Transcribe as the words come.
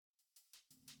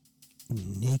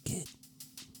naked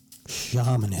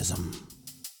shamanism.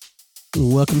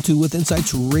 Welcome to With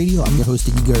Insights Radio. I'm your host,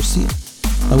 Iggy Garcia.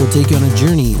 I will take you on a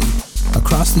journey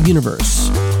across the universe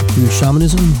through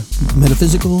shamanism,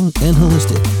 metaphysical, and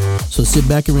holistic. So sit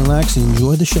back and relax and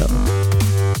enjoy the show.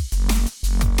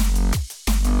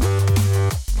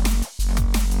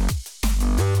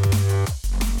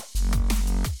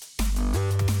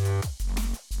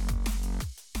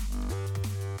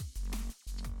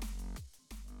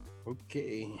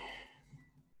 Okay.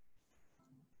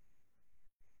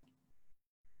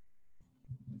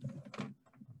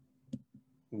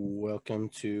 Welcome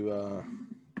to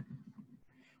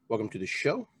the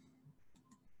show.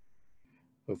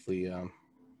 Hopefully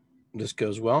this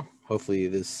goes well. Hopefully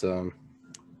this kind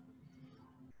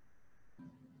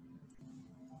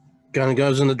of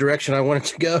goes in the direction I want it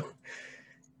to go.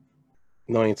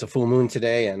 Knowing it's a full moon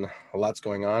today and a lot's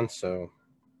going on, so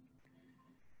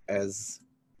as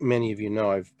many of you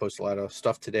know, I've posted a lot of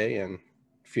stuff today and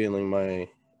feeling my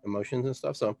emotions and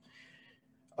stuff. So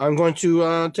I'm going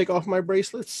to take off my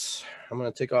bracelets. I'm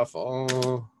going to take off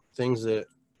all things that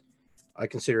I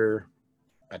consider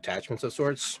attachments of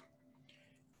sorts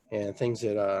and things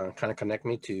that kind of connect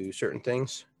me to certain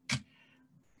things.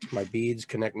 My beads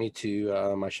connect me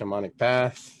to my shamanic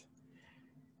path.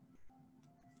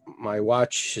 My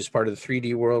watch is part of the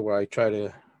 3D world where I try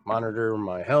to monitor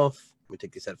my health. Let me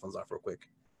take these headphones off real quick.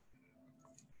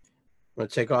 I'm going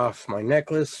to take off my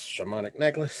necklace, shamanic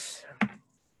necklace.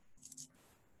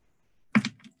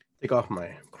 Take off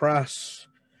my cross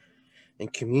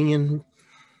and communion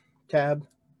tab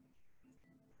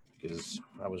because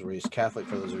I was raised Catholic,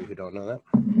 for those of you who don't know that.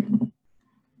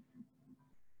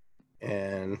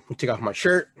 And take off my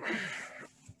shirt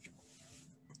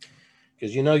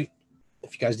because, you know,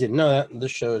 if you guys didn't know that,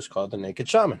 this show is called The Naked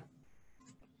Shaman.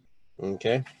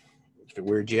 Okay? If it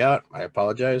weirds you out, I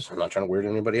apologize. I'm not trying to weird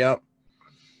anybody out.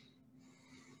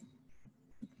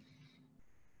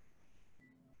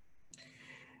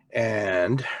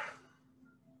 And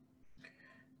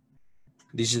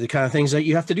these are the kind of things that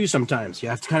you have to do sometimes. You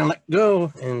have to kind of let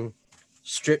go and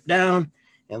strip down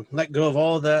and let go of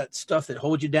all that stuff that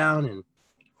holds you down and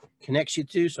connects you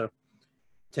to. So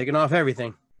taking off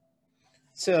everything.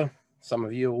 So some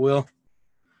of you will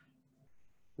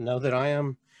know that I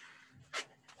am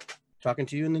talking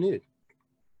to you in the nude.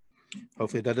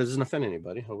 Hopefully that doesn't offend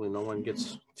anybody. Hopefully no one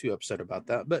gets too upset about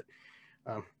that. But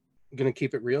I'm going to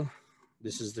keep it real.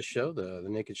 This is the show, the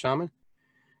Naked Shaman.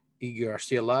 Iggy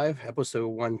Garcia Live, episode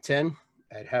 110.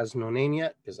 It has no name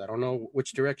yet because I don't know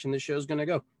which direction this show is going to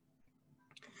go.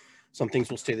 Some things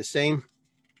will stay the same.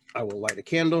 I will light a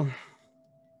candle.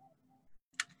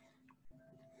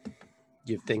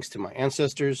 Give thanks to my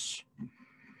ancestors.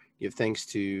 Give thanks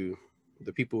to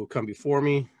the people who come before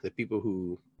me, the people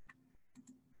who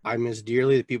I miss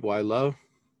dearly, the people I love.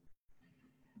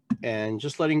 And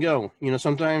just letting go. You know,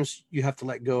 sometimes you have to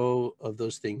let go of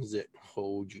those things that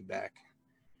hold you back.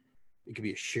 It could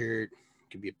be a shirt,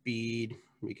 it could be a bead,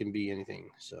 it can be anything.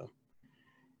 So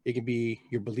it could be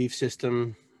your belief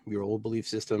system, your old belief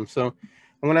system. So I'm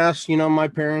going to ask, you know, my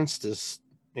parents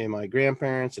and my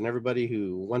grandparents and everybody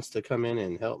who wants to come in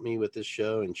and help me with this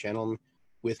show and channel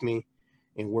with me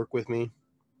and work with me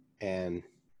and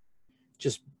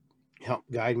just help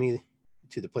guide me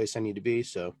to the place I need to be.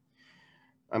 So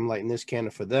I'm lighting this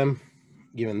candle for them,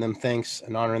 giving them thanks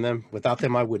and honoring them. Without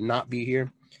them, I would not be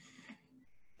here.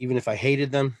 Even if I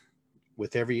hated them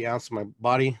with every ounce of my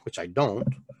body, which I don't,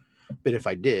 but if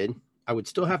I did, I would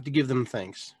still have to give them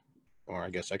thanks. Or I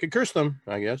guess I could curse them,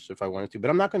 I guess, if I wanted to. But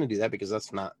I'm not going to do that because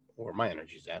that's not where my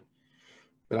energy's at.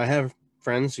 But I have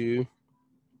friends who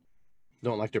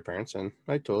don't like their parents, and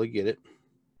I totally get it.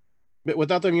 But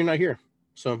without them, you're not here.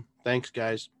 So thanks,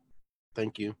 guys.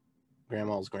 Thank you,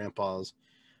 grandmas, grandpas.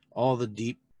 All the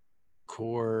deep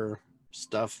core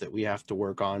stuff that we have to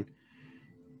work on.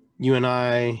 You and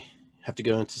I have to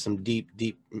go into some deep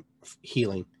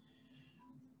healing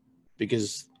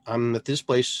because I'm at this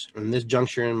place in this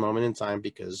juncture and moment in time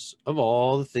because of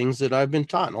all the things that I've been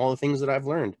taught and all the things that I've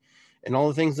learned and all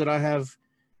the things that I have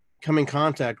come in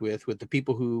contact with the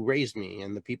people who raised me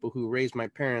and the people who raised my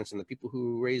parents and the people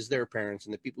who raised their parents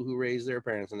and the people who raised their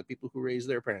parents and the people who raised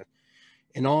their parents.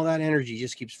 And all that energy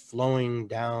just keeps flowing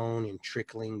down and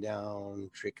trickling down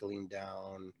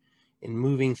and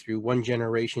moving through one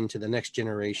generation to the next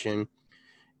generation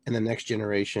and the next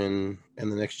generation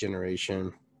and the next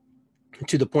generation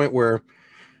to the point where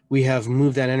we have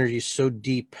moved that energy so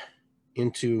deep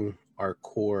into our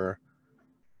core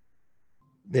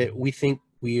that we think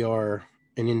we are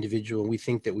an individual. We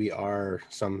think that we are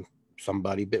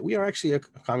somebody, but we are actually a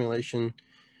accumulation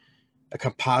a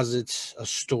composite, a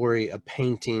story, a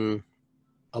painting,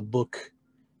 a book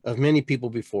of many people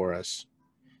before us,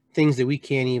 things that we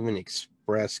can't even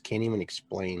express, can't even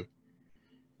explain.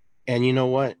 And you know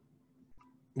what?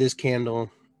 This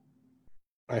candle,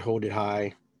 I hold it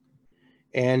high,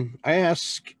 and I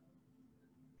ask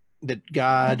that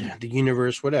God, the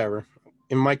universe, whatever,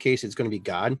 in my case, it's going to be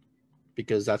God,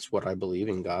 because that's what I believe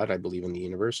in. God, I believe in the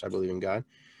universe, I believe in God,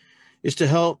 is to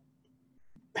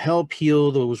help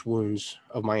heal those wounds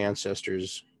of my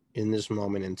ancestors in this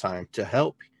moment in time, to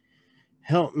help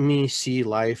me see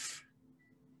life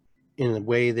in a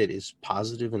way that is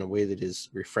positive, in a way that is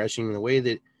refreshing, in a way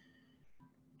that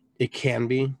it can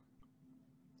be.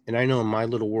 And I know in my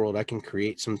little world I can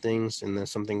create some things, and then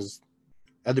some things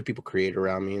other people create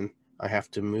around me, and I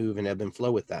have to move and ebb and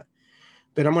flow with that.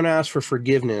 But I'm going to ask for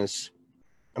forgiveness.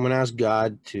 I'm going to ask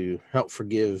God to help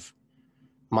forgive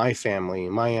my family,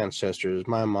 my ancestors,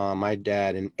 my mom, my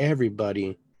dad, and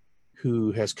everybody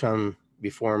who has come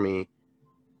before me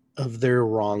of their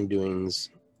wrongdoings.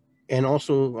 And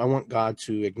also, I want God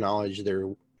to acknowledge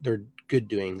their good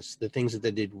doings, the things that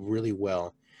they did really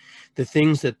well, the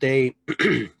things that they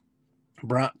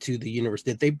brought to the universe,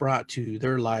 that they brought to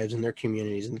their lives and their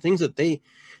communities, and the things that they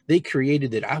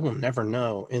created that I will never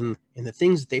know, and the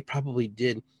things that they probably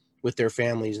did with their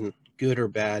families, and good or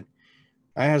bad.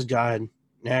 I ask God, and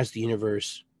I ask the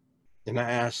universe, and I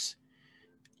ask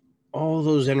all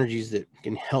those energies that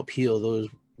can help heal those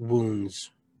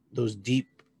wounds, those deep,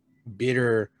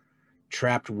 bitter,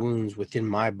 trapped wounds within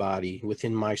my body,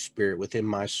 within my spirit, within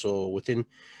my soul, within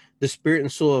the spirit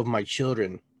and soul of my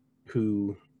children,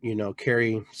 who, you know,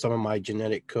 carry some of my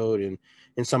genetic code, and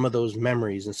some of those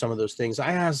memories and some of those things.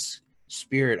 I ask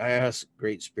spirit, I ask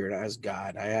great spirit, I ask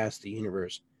God, I ask the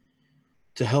universe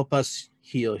to help us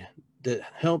heal, to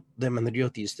help them and the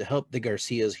Diotis, to help the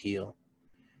Garcias heal,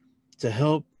 to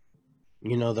help,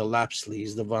 you know, the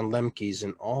Lapsleys, the Von Lemkes,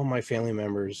 and all my family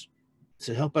members,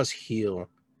 to help us heal,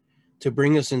 to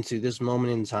bring us into this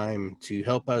moment in time, to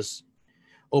help us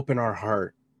open our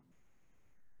heart.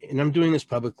 And I'm doing this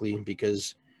publicly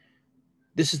because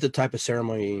this is the type of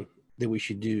ceremony that we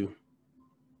should do.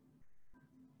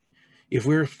 If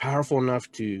we're powerful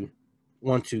enough to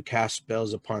want to cast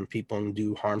spells upon people and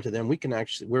do harm to them,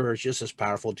 we're just as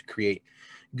powerful to create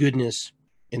goodness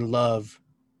and love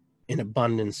and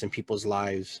abundance in people's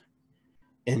lives,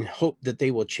 and hope that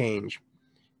they will change.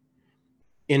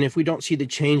 And if we don't see the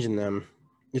change in them,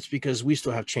 it's because we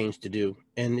still have change to do.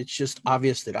 And it's just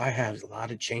obvious that I have a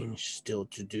lot of change still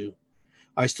to do.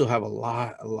 I still have a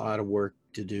lot of work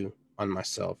to do on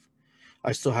myself.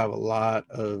 I still have a lot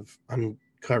of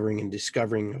uncovering and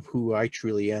discovering of who I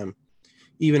truly am.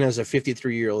 Even as a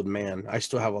 53-year-old man, I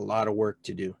still have a lot of work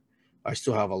to do. I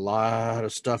still have a lot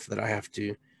of stuff that I have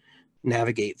to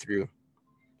navigate through.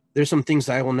 There's some things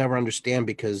I will never understand,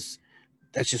 because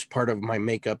that's just part of my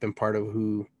makeup and part of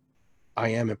who I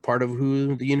am, and part of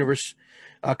who the universe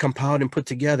compiled and put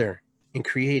together and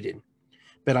created.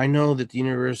 But I know that the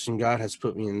universe and God has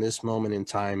put me in this moment in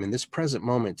time, in this present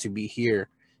moment, to be here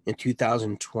in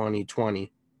 2020,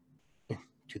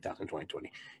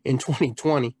 in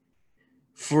 2020,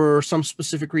 for some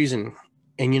specific reason.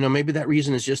 And, you know, maybe that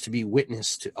reason is just to be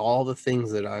witness to all the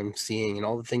things that I'm seeing, and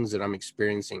all the things that I'm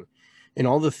experiencing, and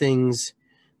all the things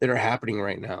that are happening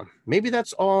right now. Maybe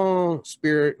that's all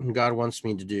Spirit and God wants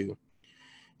me to do.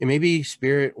 And maybe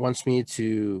Spirit wants me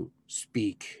to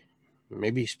speak.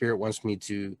 Maybe Spirit wants me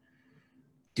to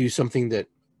do something that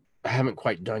I haven't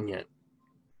quite done yet.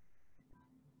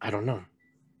 I don't know.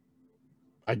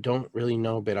 I don't really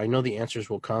know, but I know the answers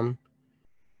will come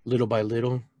little by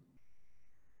little,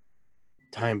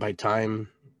 time by time.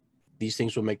 These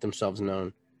things will make themselves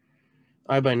known.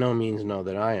 I by no means know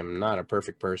that I am not a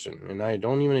perfect person, and I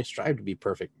don't even strive to be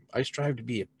perfect. I strive to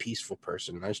be a peaceful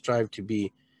person. I strive to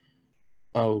be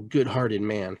a good-hearted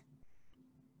man,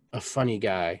 a funny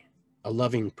guy, a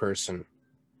loving person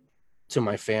to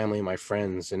my family, my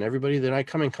friends, and everybody that I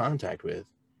come in contact with.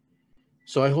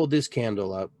 So I hold this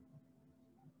candle up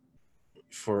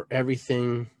for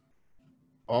everything,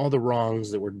 all the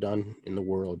wrongs that were done in the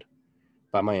world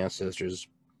by my ancestors.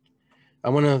 I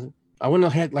want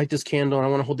to light this candle, and I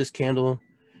want to hold this candle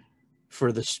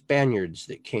for the Spaniards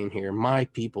that came here, my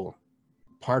people,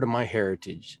 part of my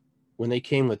heritage, when they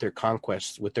came with their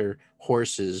conquests, with their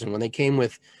horses, and when they came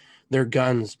with their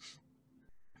guns,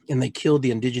 and they killed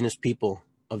the indigenous people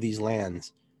of these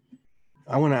lands.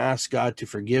 I want to ask God to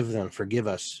forgive them, forgive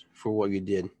us for what we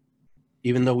did,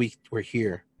 even though we were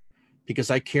here, because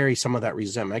I carry some of that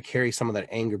resentment. I carry some of that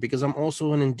anger, because I'm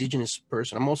also an indigenous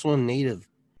person. I'm also a native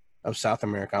of South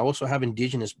America. I also have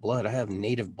indigenous blood. I have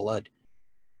native blood.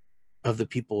 of the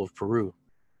people of Peru.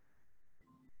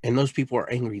 And those people are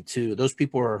angry too. Those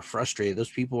people are frustrated.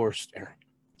 Those people are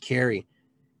Carrie,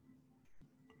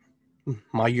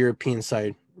 my European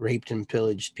side, raped and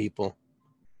pillaged people.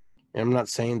 And I'm not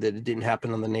saying that it didn't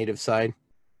happen on the native side,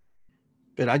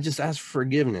 but I just ask for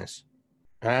forgiveness.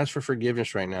 I ask for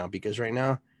forgiveness right now, because right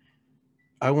now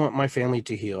I want my family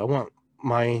to heal. I want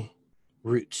my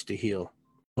roots to heal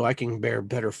so I can bear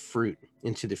better fruit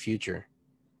into the future.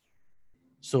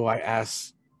 So I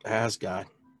ask God,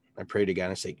 I pray to God,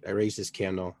 and I say, I raise this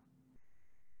candle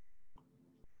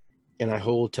and I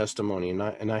hold testimony,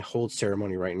 and I hold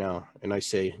ceremony right now. And I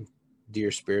say,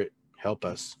 dear Spirit, help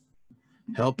us.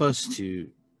 Help us to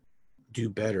do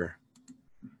better.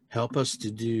 Help us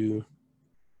to do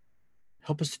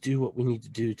what we need to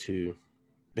do to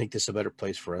make this a better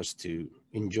place for us to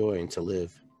enjoy and to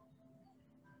live.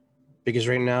 Because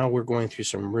right now we're going through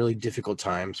some really difficult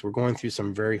times. We're going through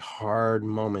some very hard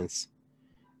moments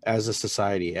as a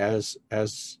society, as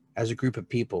a group of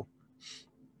people.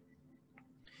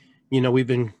 You know, we've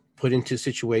been put into a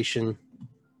situation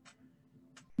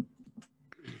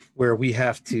where we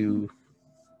have to,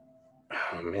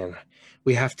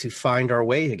 we have to find our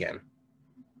way again.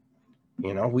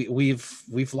 You know,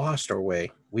 we've lost our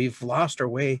way. We've lost our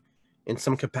way in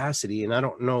some capacity, and I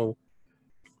don't know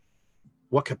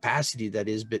what capacity that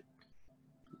is, but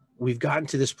we've gotten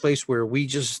to this place where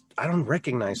I don't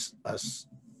recognize us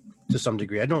to some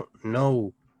degree. I don't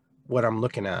know what I'm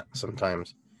looking at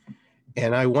sometimes.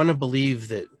 And I want to believe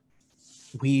that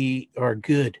we are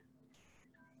good.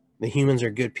 The humans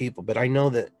are good people, but I know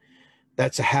that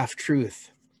that's a half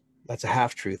truth. That's a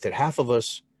half truth, that half of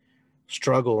us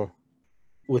struggle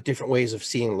with different ways of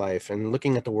seeing life and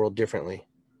looking at the world differently.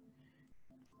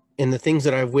 And the things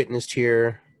that I've witnessed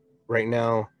here right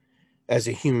now as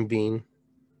a human being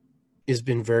has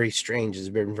been very strange. It's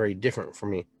been very different for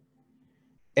me.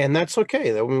 And that's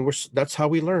okay. I mean, that's how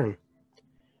we learn.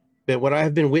 But what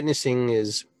I've been witnessing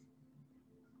is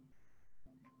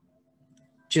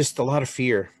just a lot of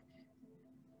fear.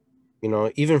 You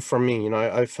know, even for me, you know,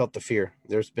 I felt the fear.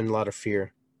 There's been a lot of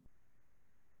fear.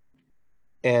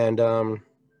 And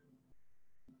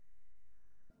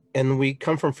we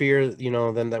come from fear, you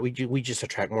know, then that we just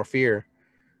attract more fear.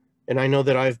 And I know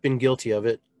that I've been guilty of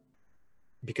it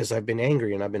because I've been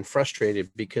angry and I've been frustrated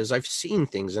because I've seen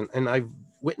things and I've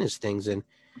witnessed things, and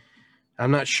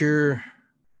I'm not sure,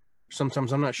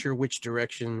 sometimes I'm not sure which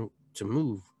direction to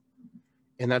move.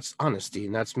 And that's honesty,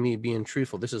 and that's me being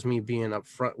truthful. This is me being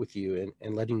upfront with you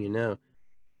and letting you know,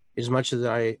 as much as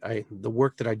the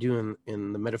work that I do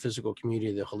in the metaphysical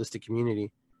community, the holistic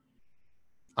community,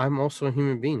 I'm also a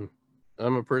human being.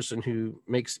 I'm a person who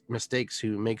makes mistakes,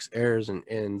 who makes errors,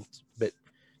 but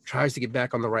tries to get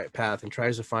back on the right path and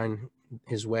tries to find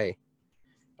his way.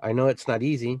 I know it's not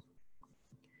easy,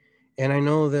 and I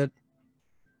know that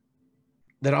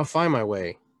I'll find my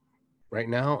way. Right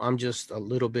now, I'm just a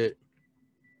little bit,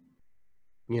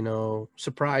 you know,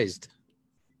 surprised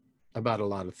about a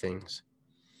lot of things.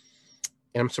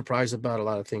 And I'm surprised about a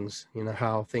lot of things, you know,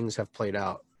 how things have played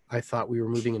out. I thought we were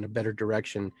moving in a better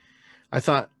direction. I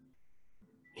thought,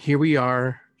 here we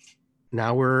are.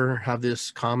 Now have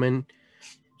this common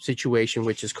situation,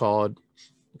 which is called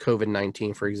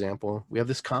COVID-19, for example. We have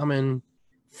this common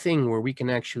thing where we can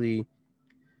actually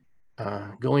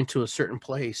go into a certain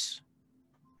place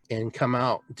and come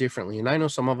out differently. And I know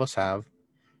some of us have.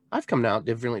 I've come out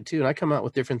differently too, and I come out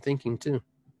with different thinking too.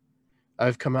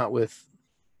 I've come out with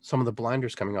some of the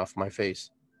blinders coming off my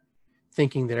face,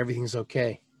 thinking that everything's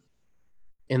okay.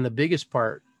 And the biggest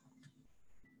part,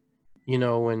 you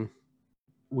know,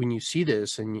 when you see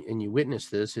this and you witness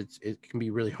this, it can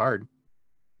be really hard.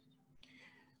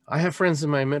 I have friends in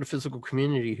my metaphysical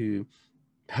community who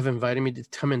have invited me to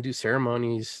come and do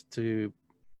ceremonies to,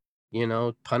 you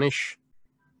know, punish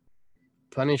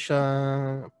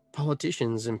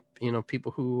politicians and, you know,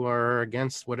 people who are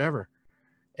against whatever,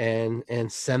 and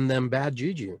send them bad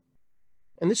juju.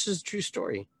 And this is a true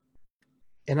story.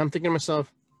 And I'm thinking to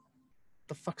myself,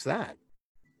 the fuck's that?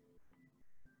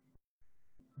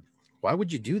 Why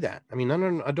would you do that? I mean,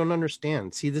 I don't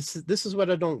understand. See, this is what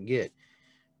I don't get.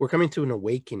 We're coming to an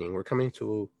awakening. We're coming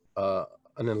to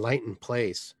an enlightened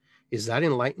place. Is that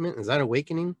enlightenment? Is that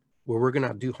awakening where we're going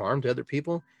to do harm to other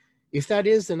people? If that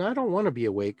is, then I don't want to be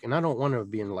awake and I don't want to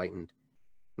be enlightened.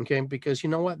 Okay, because you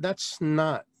know what? That's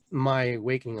not my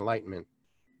awakening enlightenment.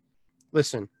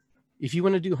 Listen, if you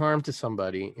want to do harm to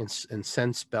somebody and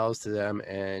send spells to them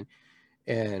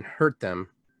and hurt them,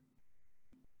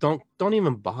 don't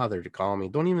even bother to call me.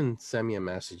 Don't even send me a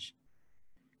message.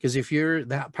 Because if you're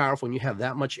that powerful and you have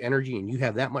that much energy and you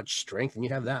have that much strength and you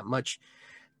have that much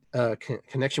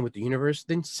connection with the universe,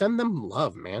 then send them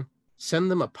love, man.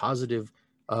 Send them a positive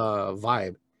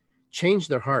vibe. Change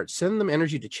their heart. Send them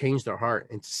energy to change their heart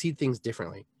and to see things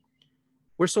differently.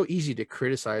 We're so easy to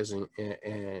criticize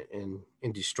and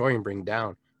destroy and bring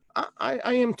down.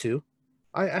 I am too.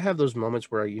 I have those moments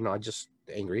where, I just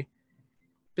angry.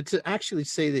 But to actually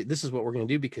say that this is what we're going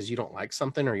to do because you don't like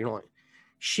something or you don't like,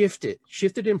 shift it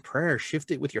in prayer,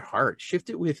 shift it with your heart, shift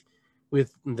it with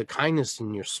the kindness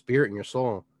in your spirit and your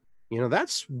soul.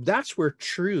 That's where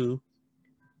true,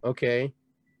 okay,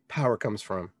 power comes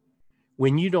from.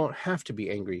 When you don't have to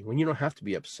be angry, when you don't have to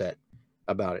be upset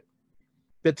about it.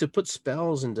 But to put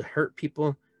spells and to hurt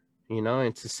people,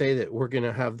 and to say that we're going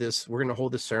to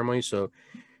hold this ceremony so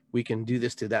we can do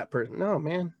this to that person. No,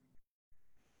 man.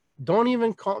 Don't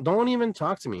even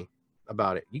talk to me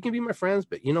about it. You can be my friends,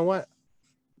 but you know what?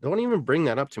 Don't even bring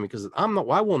that up to me because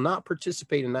I will not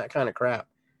participate in that kind of crap.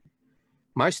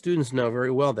 My students know very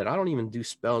well that I don't even do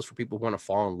spells for people who want to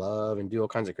fall in love and do all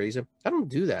kinds of crazy. I don't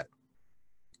do that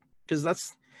because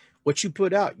that's what you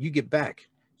put out, you get back.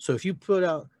 So if you put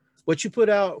out what you put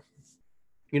out,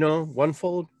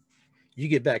 onefold, you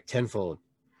get back tenfold.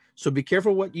 So be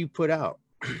careful what you put out.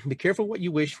 Be careful what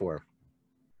you wish for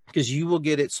because you will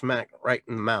get it smacked right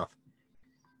in the mouth.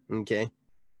 Okay.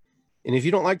 And if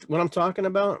you don't like what I'm talking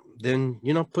about, then,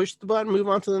 push the button, move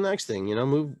on to the next thing,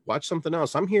 watch something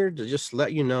else. I'm here to just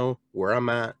let you know where I'm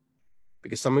at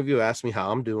because some of you ask me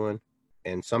how I'm doing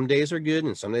and some days are good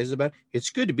and some days are bad.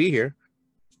 It's good to be here.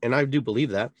 And I do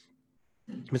believe that.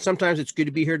 But sometimes it's good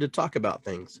to be here to talk about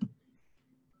things.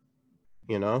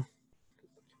 I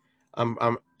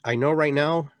know right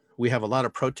now we have a lot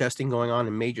of protesting going on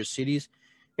in major cities.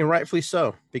 And rightfully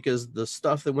so, because the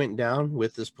stuff that went down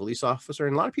with this police officer,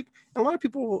 and a lot of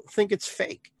people think it's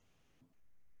fake.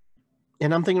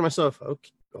 And I'm thinking to myself,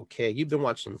 okay, you've been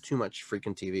watching too much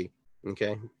freaking TV.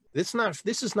 Okay, this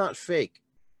is not fake.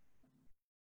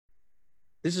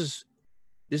 This is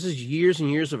years and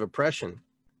years of oppression,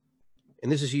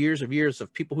 and this is years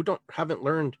of people who haven't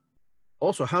learned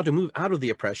also how to move out of the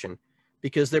oppression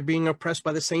because they're being oppressed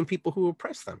by the same people who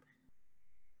oppress them.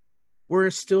 We're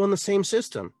still in the same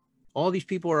system. All these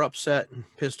people are upset and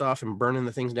pissed off and burning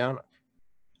the things down.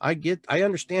 I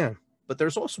understand. But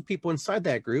there's also people inside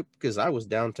that group because I was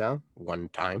downtown one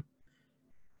time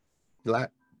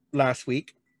last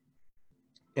week.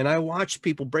 And I watched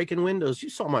people breaking windows. You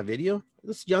saw my video.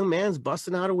 This young man's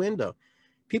busting out a window.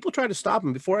 People tried to stop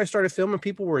him. Before I started filming,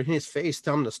 people were in his face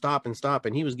telling him to stop.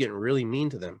 And he was getting really mean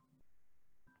to them.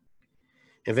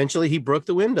 Eventually, he broke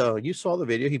the window. You saw the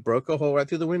video. He broke a hole right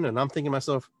through the window. And I'm thinking to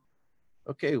myself,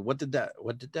 okay, what did that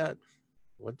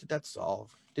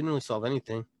solve? Didn't really solve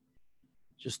anything.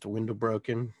 Just a window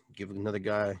broken. Give another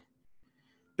guy.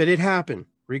 But it happened.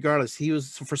 Regardless,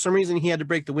 for some reason, he had to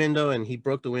break the window and he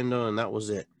broke the window and that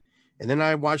was it. And then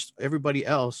I watched everybody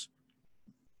else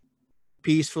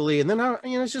peacefully. And then,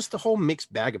 it's just a whole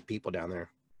mixed bag of people down there.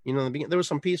 There were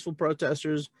some peaceful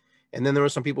protesters. And then there were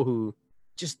some people who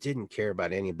just didn't care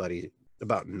about anybody,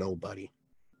 about nobody.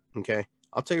 Okay.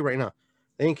 I'll tell you right now,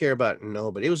 they didn't care about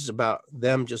nobody. It was about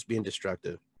them just being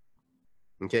destructive.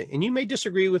 Okay. And you may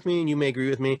disagree with me and you may agree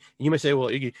with me. And you may say, well,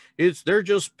 Iggy, they're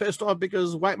just pissed off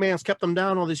because white man's kept them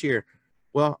down all this year.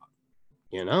 Well,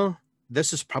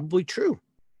 this is probably true.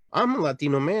 I'm a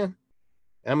Latino man.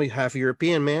 I'm a half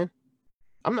European man.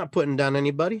 I'm not putting down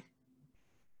anybody.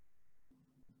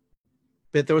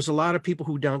 But there was a lot of people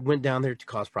who went down there to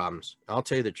cause problems. I'll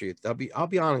tell you the truth. I'll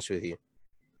be honest with you.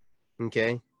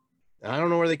 Okay. I don't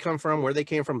know where they came from.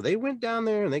 They went down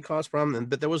there and they caused problems.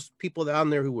 But there was people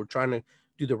down there who were trying to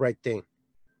do the right thing.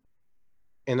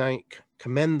 And I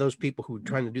commend those people who are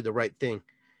trying to do the right thing.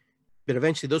 But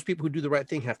eventually those people who do the right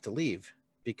thing have to leave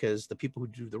because the people who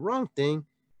do the wrong thing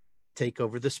take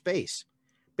over the space.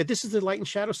 But this is the light and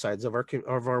shadow sides of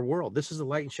our world. This is the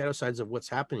light and shadow sides of what's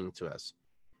happening to us.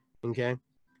 Okay.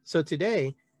 So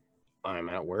today I'm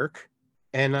at work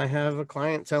and I have a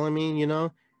client telling me,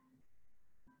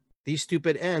 these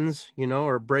stupid ends,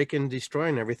 are breaking,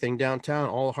 destroying everything downtown,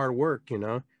 all hard work,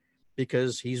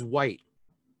 because he's white.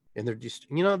 And they're just,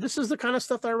 this is the kind of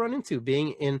stuff that I run into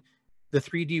being in the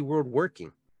 3D world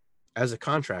working as a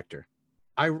contractor.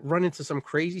 I run into some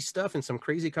crazy stuff and some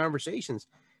crazy conversations.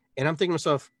 And I'm thinking to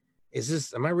myself,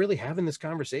 am I really having this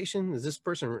conversation? Is this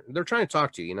person, they're trying to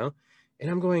talk to you, And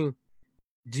I'm going,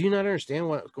 do you not understand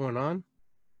what's going on?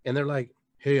 And they're like,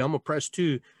 hey, I'm oppressed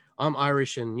too. I'm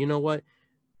Irish. And you know what?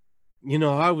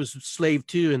 I was a slave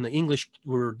too. And the English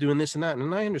were doing this and that.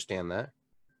 And I understand that.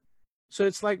 So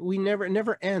it's like it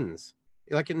never ends.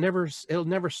 Like it'll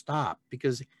never stop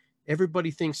because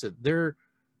everybody thinks that their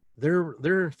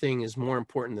thing is more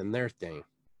important than their thing.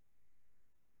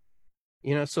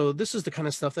 You know, so this is the kind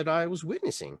of stuff that I was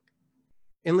witnessing.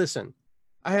 And listen,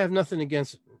 I have nothing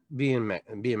against being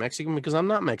Mexican because I'm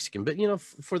not Mexican. But, you know,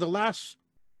 for the last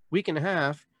week and a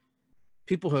half,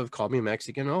 people have called me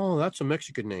Mexican. Oh, that's a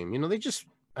Mexican name. You know,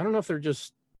 I don't know if they're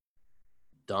just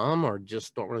dumb or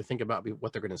just don't really think about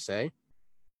what they're going to say.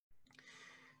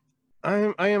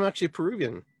 I am actually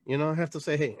Peruvian. You know, I have to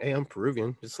say, hey, I'm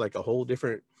Peruvian. It's like a whole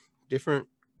different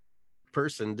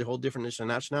person, the whole different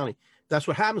nationality. That's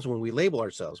what happens when we label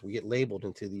ourselves. We get labeled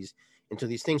into these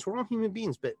things. We're all human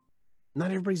beings, but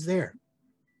not everybody's there.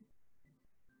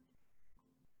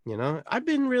 You know, I've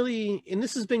been really, and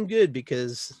this has been good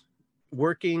because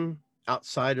working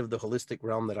outside of the holistic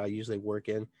realm that I usually work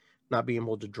in, not being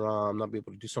able to drum, not being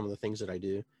able to do some of the things that I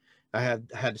do, I had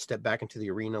to step back into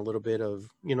the arena a little bit of,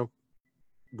 you know,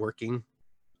 working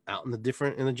out in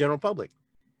the general public.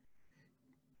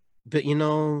 But you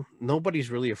know, nobody's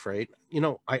really afraid. You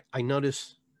know, I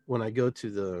notice when I go to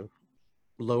the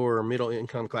lower middle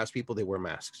income class people, they wear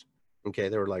masks. Okay,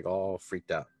 they were like all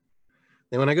freaked out.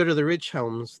 Then when I go to the rich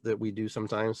homes that we do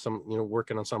sometimes, some, you know,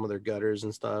 working on some of their gutters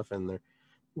and stuff, and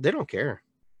they don't care.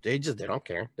 They don't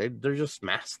care. They're just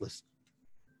maskless.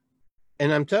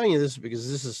 And I'm telling you this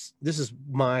because this is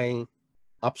my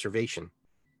observation.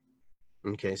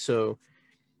 Okay, so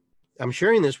I'm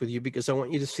sharing this with you because I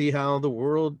want you to see how the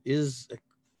world is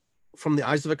from the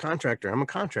eyes of a contractor. I'm a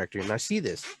contractor and I see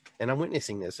this and I'm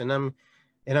witnessing this and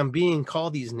I'm being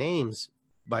called these names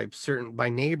by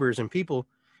neighbors and people,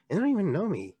 and they don't even know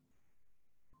me.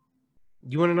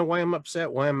 You want to know why I'm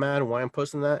upset, why I'm mad, and why I'm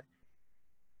posting that?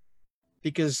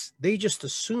 Because they just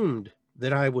assumed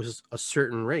that I was a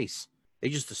certain race. They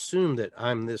just assumed that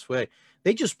I'm this way.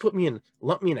 They just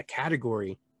lumped me in a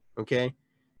category, okay,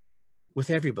 with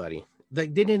everybody. They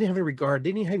didn't have a regard.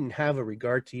 They didn't even have a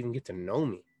regard to even get to know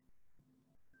me.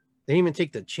 They didn't even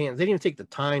take the chance. They didn't even take the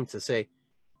time to say,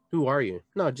 who are you?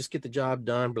 No, just get the job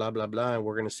done, blah, blah, blah. And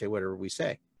we're going to say whatever we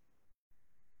say.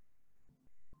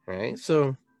 All right.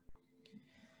 So,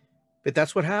 but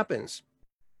that's what happens.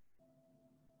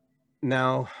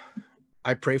 Now,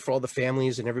 I pray for all the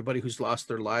families and everybody who's lost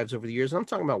their lives over the years. And I'm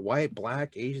talking about white,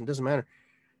 black, Asian, doesn't matter.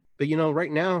 But, you know,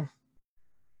 right now,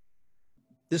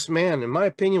 this man, in my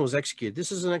opinion, was executed.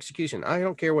 This is an execution. I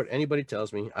don't care what anybody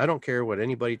tells me. I don't care what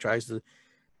anybody tries to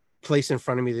place in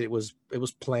front of me that it was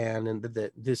planned and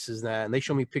that this is that. And they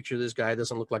show me a picture of this guy. It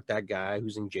doesn't look like that guy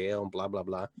who's in jail and blah, blah,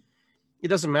 blah. It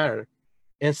doesn't matter.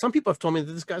 And some people have told me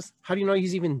that this guy's, how do you know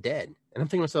he's even dead? And I'm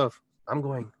thinking to myself, I'm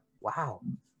going, wow.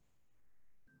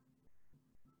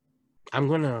 I'm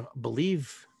going to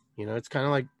believe, you know, it's kind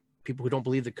of like people who don't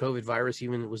believe the COVID virus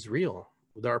even was real.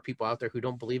 There are people out there who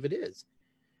don't believe it is.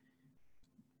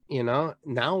 You know,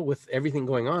 now with everything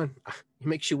going on, it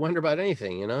makes you wonder about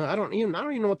anything. You know, I don't even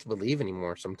know what to believe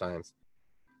anymore sometimes.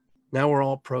 Now we're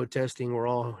all protesting, we're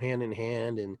all hand in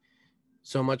hand, and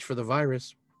so much for the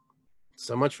virus,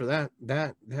 so much for that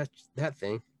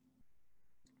thing.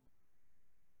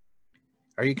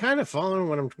 Are you kind of following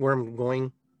where I'm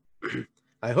going?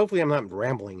 Hopefully I'm not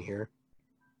rambling here,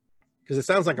 because it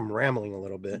sounds like I'm rambling a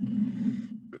little bit.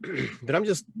 But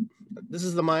this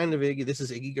is the mind of Iggy. This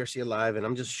is Iggy Garcia Live, and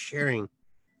I'm just sharing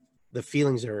the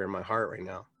feelings that are in my heart right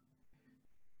now.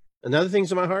 Another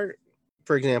thing's in my heart,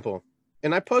 for example,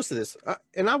 and I posted this,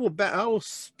 and I will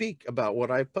speak about what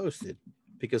I posted,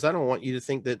 because I don't want you to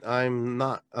think that I'm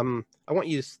not. I want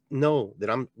you to know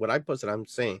that what I posted. I'm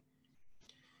saying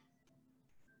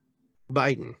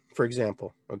Biden, for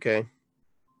example. Okay,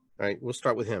 all right. We'll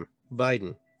start with him.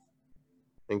 Biden.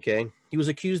 Okay, he was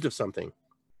accused of something.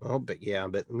 Oh, but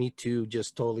Me Too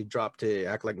just totally dropped to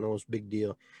act like no big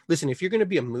deal. Listen, if you're going to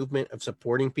be a movement of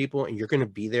supporting people and you're going to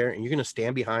be there and you're going to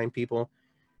stand behind people,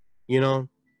 you know,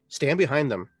 stand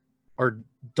behind them or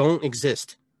don't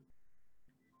exist.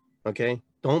 Okay.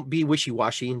 Don't be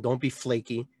wishy-washy. Don't be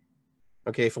flaky.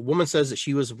 Okay. If a woman says that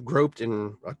she was groped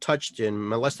and touched and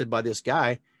molested by this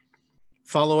guy,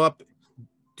 follow up,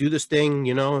 do this thing,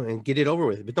 you know, and get it over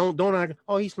with. But don't act,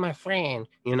 oh, he's my friend,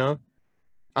 you know.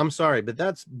 I'm sorry, but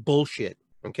that's bullshit,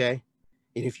 okay?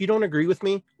 And if you don't agree with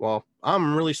me, well,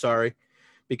 I'm really sorry,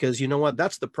 because you know what?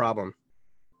 That's the problem.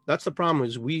 That's the problem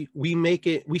is we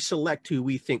select who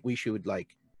we think we should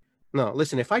like. No,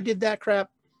 listen, if I did that crap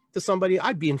to somebody,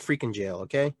 I'd be in freaking jail,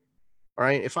 okay? All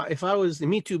right? If I was,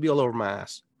 Me Too be all over my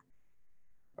ass.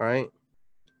 All right?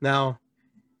 Now,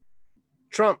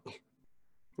 Trump,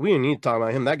 we don't need to talk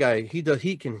about him. That guy, he does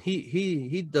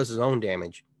his own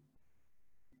damage.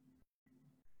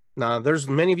 Now, there's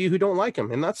many of you who don't like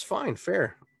him, and that's fine,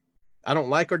 fair. I don't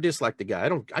like or dislike the guy.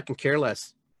 I can care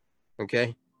less.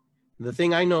 Okay. The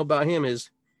thing I know about him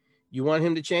is you want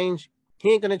him to change,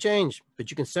 He ain't going to change,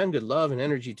 but you can send good love and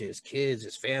energy to his kids,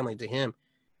 his family, to him,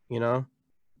 you know,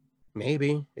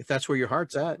 maybe if that's where your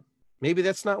heart's at. Maybe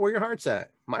that's not where your heart's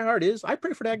at. My heart is. I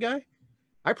pray for that guy.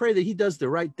 I pray that he does the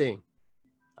right thing.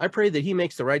 I pray that he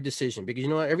makes the right decision, because you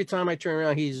know what? Every time I turn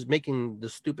around, he's making the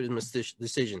stupidest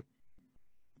decision.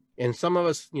 And some of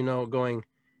us, you know, going,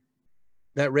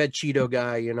 that red Cheeto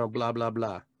guy, you know, blah, blah,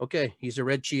 blah. Okay, he's a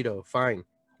red Cheeto. Fine.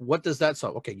 What does that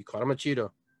solve? Okay, you caught him a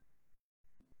Cheeto.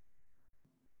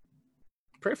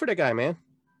 Pray for that guy, man.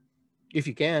 If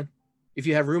you can. If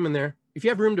you have room in there. If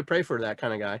you have room to pray for that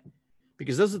kind of guy.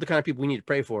 Because those are the kind of people we need to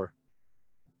pray for.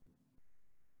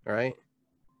 All right?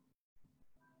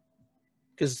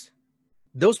 Because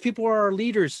those people are our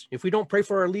leaders. If we don't pray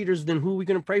for our leaders, then who are we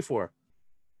going to pray for?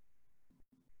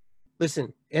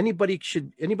 Listen, anybody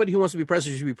who wants to be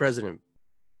president should be president.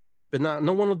 But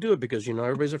no one will do it because, you know,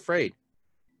 everybody's afraid.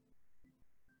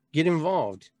 Get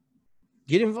involved.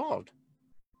 Get involved.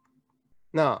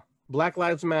 Now, Black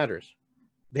Lives Matters.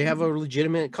 They have a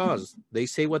legitimate cause. They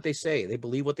say what they say. They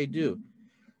believe what they do.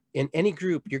 In any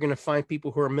group, you're going to find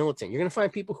people who are militant. You're going to find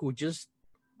people who just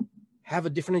have a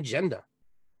different agenda.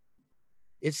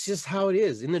 It's just how it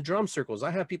is. In the drum circles,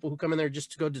 I have people who come in there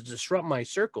just to go to disrupt my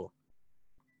circle.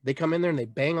 They come in there and they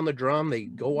bang on the drum. They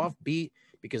go off beat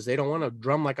because they don't want to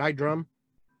drum like I drum.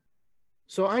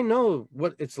 So I know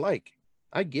what it's like.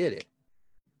 I get it.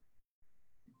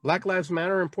 Black Lives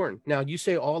Matter are important. Now, you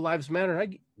say all lives matter.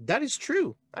 That is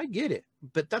true. I get it.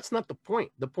 But that's not the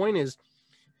point. The point is,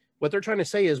 what they're trying to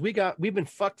say is we've been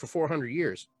fucked for 400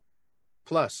 years.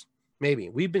 Plus, maybe.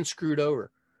 We've been screwed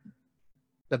over.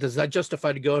 Now, does that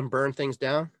justify to go and burn things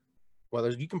down? Well,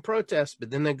 you can protest, but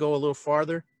then they go a little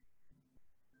farther.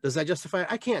 Does that justify it?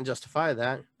 I can't justify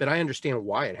that, but I understand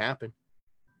why it happened.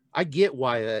 I get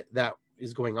why that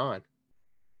is going on.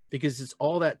 Because it's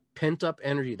all that pent-up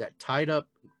energy, that tied-up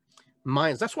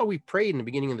minds. That's why we prayed in the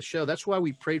beginning of the show. That's why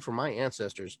we prayed for my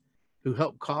ancestors who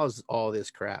helped cause all this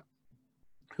crap,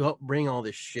 who helped bring all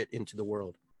this shit into the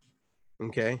world.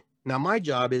 Okay? Now, my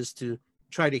job is to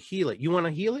try to heal it. You want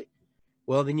to heal it?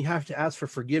 Well, then you have to ask for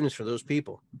forgiveness for those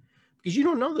people. Because you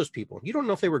don't know those people. You don't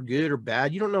know if they were good or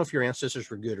bad. You don't know if your ancestors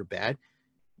were good or bad.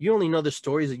 You only know the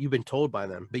stories that you've been told by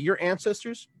them. But your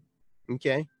ancestors,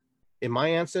 okay, and my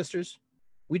ancestors,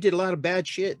 we did a lot of bad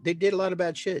shit. They did a lot of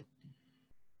bad shit.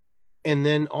 And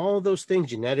then all those things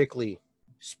genetically,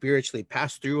 spiritually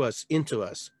pass through us, into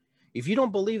us. If you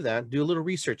don't believe that, do a little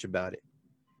research about it.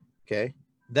 Okay?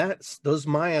 Those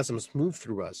miasms move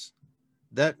through us.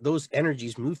 Those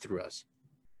energies move through us.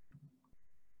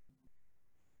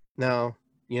 Now,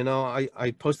 you know,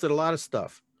 I posted a lot of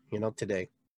stuff, you know, today,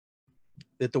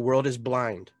 that the world is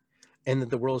blind and that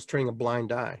the world is turning a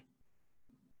blind eye.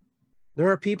 There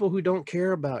are people who don't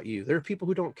care about you. There are people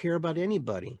who don't care about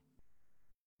anybody.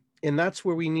 And that's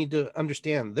where we need to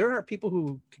understand. There are people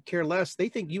who care less. They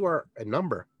think you are a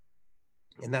number.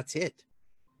 And that's it.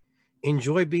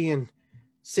 Enjoy being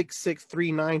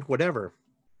 6639, whatever.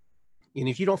 And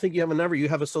if you don't think you have a number, you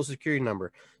have a social security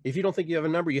number. If you don't think you have a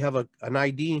number, you have an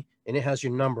ID and it has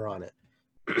your number on it.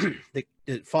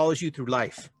 that follows you through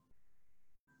life.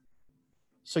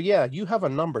 So yeah, you have a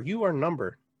number. You are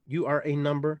numbered. You are a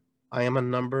number. I am a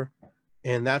number.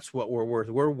 And that's what we're worth.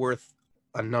 We're worth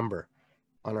a number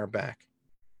on our back.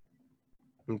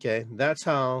 Okay? That's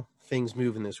how things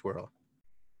move in this world.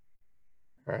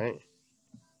 All right?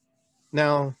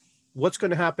 Now, what's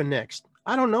going to happen next?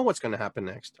 I don't know what's going to happen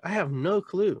next. I have no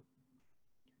clue.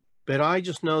 But I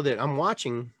just know that I'm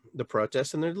watching the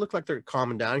protests, and they look like they're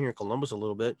calming down here in Columbus a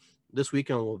little bit. This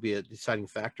weekend will be a deciding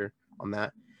factor on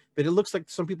that. But it looks like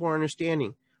some people are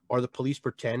understanding. Are the police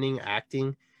pretending,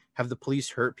 acting? Have the police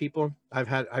hurt people?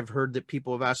 I've heard that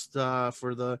people have asked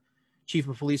for the chief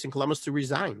of police in Columbus to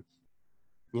resign.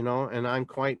 You know, and I'm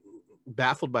quite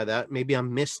baffled by that. Maybe I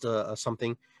missed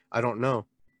something. I don't know.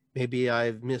 Maybe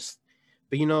I've missed.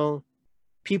 But you know,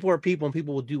 people are people, and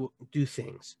people will do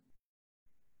things.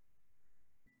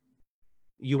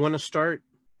 You want to start,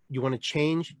 you want to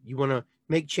change, you want to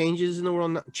make changes in the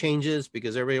world, not changes,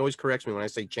 because everybody always corrects me when I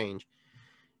say change.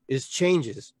 Is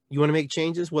changes. You want to make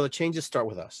changes? Well, the changes start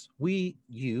with us. We,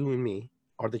 you and me,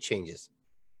 are the changes.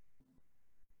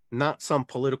 Not some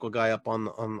political guy up in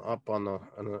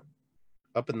the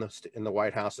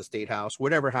White House, the State House,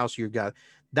 whatever house you got.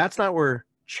 That's not where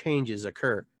changes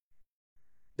occur.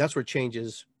 That's where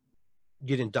changes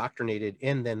get indoctrinated,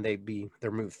 and then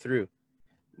they're moved through.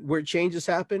 Where changes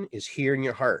happen is here in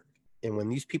your heart. And when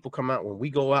these people come out, when we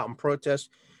go out and protest,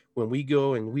 when we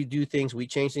go and we do things, we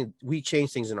change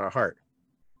things in our heart.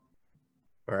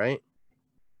 All right?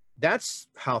 That's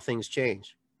how things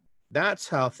change. That's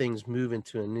how things move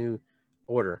into a new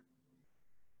order.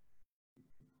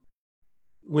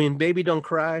 When baby don't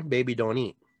cry, baby don't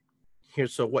eat. Here,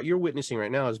 so what you're witnessing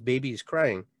right now is baby is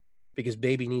crying because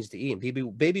baby needs to eat.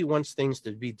 Baby wants things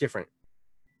to be different.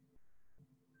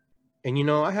 And you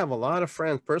know, I have a lot of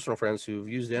friends, personal friends, who've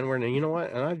used the N-word, and you know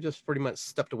what? And I've just pretty much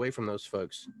stepped away from those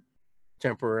folks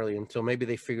temporarily until maybe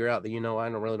they figure out that, you know, I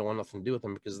don't really don't want nothing to do with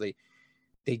them, because they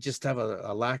just have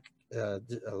a lack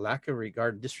of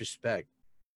regard, disrespect.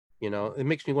 You know, it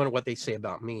makes me wonder what they say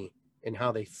about me and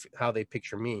how they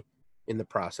picture me in the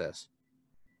process.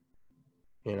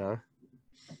 You know,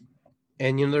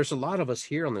 and you know, there's a lot of us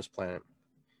here on this planet.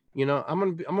 You know,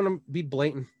 I'm gonna be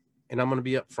blatant, and I'm gonna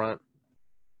be upfront.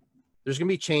 There's gonna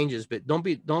be changes, but don't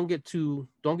get too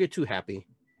happy.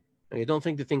 I don't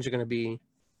think that things are gonna be.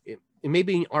 It may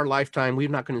be our lifetime. We're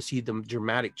not going to see the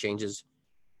dramatic changes.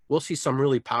 We'll see some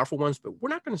really powerful ones, but we're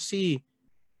not going to see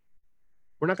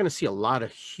a lot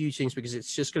of huge things, because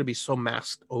it's just going to be so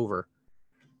masked over.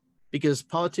 Because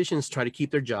politicians try to keep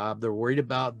their job. They're worried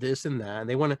about this and that. And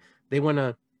they want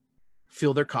to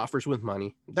fill their coffers with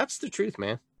money. That's the truth,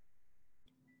 man.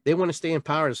 They want to stay in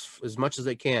power as much as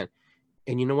they can.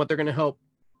 And you know what? They're going to help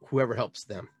whoever helps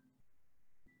them.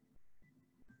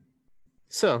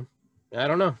 So, I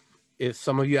don't know. If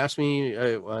some of you ask me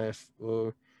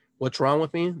what's wrong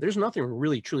with me, there's nothing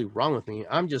really truly wrong with me.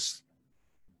 I'm just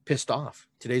pissed off.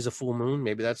 Today's a full moon.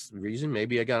 Maybe that's the reason.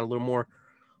 Maybe I got a little more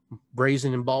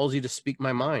brazen and ballsy to speak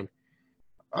my mind.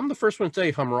 I'm the first one to tell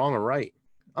you if I'm wrong or right.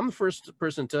 I'm the first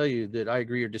person to tell you that I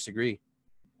agree or disagree.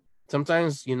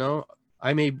 Sometimes, you know,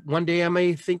 one day I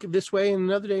may think this way, and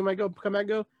another day I might come back and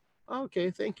go, oh,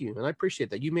 okay, thank you. And I appreciate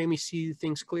that. You made me see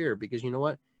things clear, because you know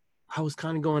what? I was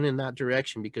kind of going in that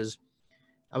direction because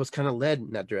I was kind of led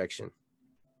in that direction.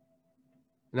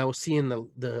 And I was seeing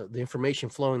the information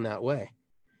flowing that way.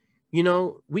 You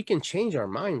know, we can change our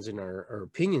minds and our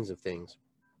opinions of things.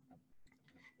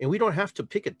 And we don't have to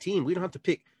pick a team. We don't have to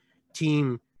pick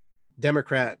team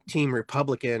Democrat, team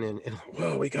Republican, and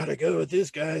well, we got to go with this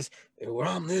guys. And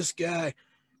I'm this guy.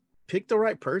 Pick the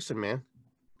right person, man.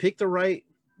 Pick the right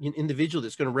individual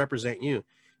that's going to represent you.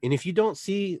 And if you don't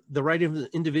see the right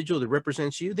individual that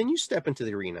represents you, then you step into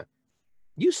the arena.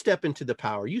 You step into the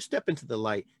power. You step into the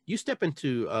light. You step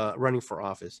into running for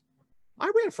office.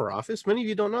 I ran for office. Many of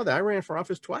you don't know that. I ran for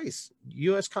office twice,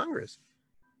 U.S. Congress.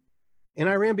 And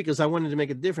I ran because I wanted to make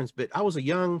a difference. But I was a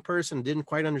young person, didn't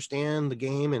quite understand the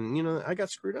game. And, you know, I got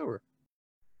screwed over.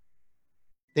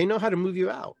 They know how to move you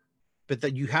out. But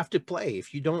that you have to play.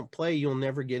 If you don't play, you'll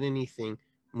never get anything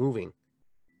moving.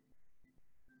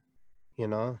 You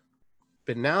know?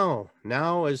 But now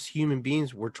as human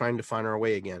beings, we're trying to find our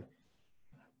way again.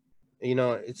 You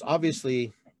know, it's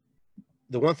obviously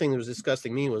the one thing that was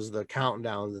disgusting me was the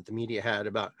countdown that the media had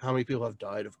about how many people have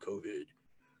died of COVID.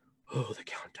 Oh, the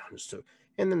countdown is so.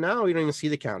 And then now we don't even see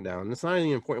the countdown. It's not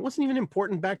even important. It wasn't even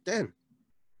important back then.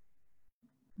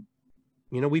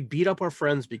 You know, we beat up our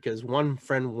friends because one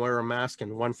friend wore a mask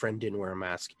and one friend didn't wear a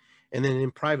mask. And then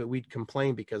in private, we'd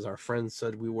complain because our friends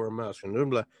said we wore a mask. And blah,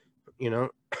 blah, you know,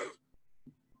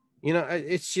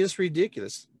 it's just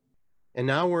ridiculous. And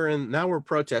now we're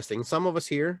protesting. Some of us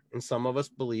here and some of us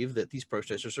believe that these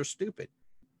protesters are stupid,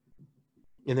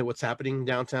 and that what's happening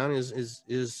downtown is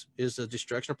a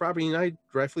destruction of property. And I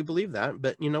rightfully believe that.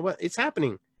 But you know what? It's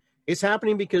happening. It's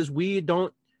happening because we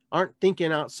aren't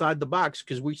thinking outside the box,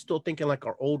 because we're still thinking like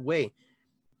our old way,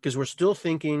 because we're still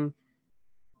thinking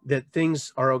that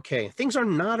things are okay. Things are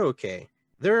not okay.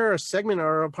 There are a segment of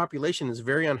our population that's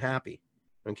very unhappy.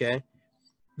 Okay,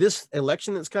 this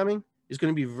election that's coming is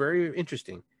going to be very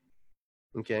interesting.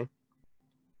 Okay.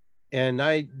 And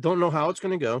I don't know how it's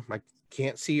going to go. I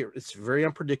can't see it. It's very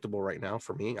unpredictable right now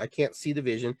for me. I can't see the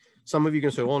vision. Some of you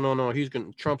can say, oh, no,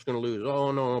 Trump's going to lose.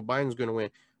 Oh, no, Biden's going to win.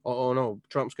 Oh, no,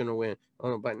 Trump's going to win. Oh,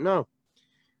 no, but no,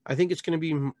 I think it's going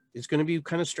to be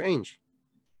kind of strange.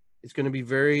 It's going to be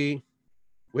very,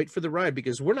 wait for the ride,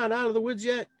 because we're not out of the woods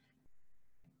yet.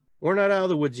 We're not out of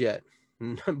the woods yet.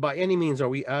 By any means are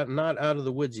we not out of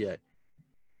the woods yet.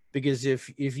 Because if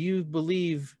you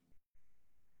believe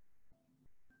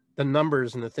the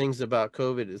numbers and the things about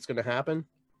COVID, it's going to happen.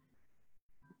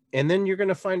 And then you're going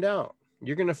to find out.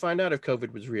 You're going to find out if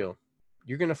COVID was real.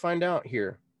 You're going to find out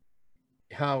here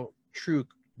how true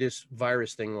this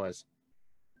virus thing was.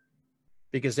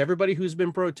 Because everybody who's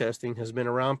been protesting has been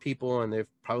around people, and they've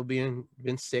probably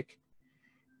been sick.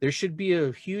 There should be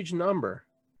a huge number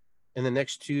in the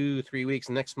next 2-3 weeks,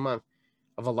 next month,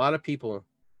 of a lot of people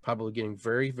probably getting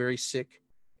very, very sick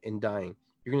and dying.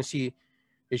 You're going to see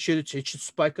it should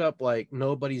spike up like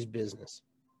nobody's business.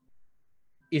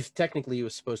 If technically it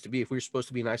was supposed to be, if we were supposed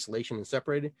to be in isolation and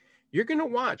separated, you're going to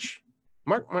watch.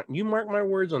 Mark my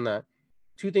words on that.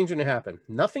 Two things are going to happen.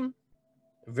 Nothing,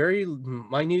 very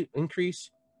minute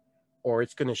increase, or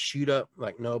it's going to shoot up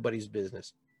like nobody's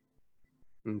business.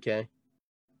 Okay.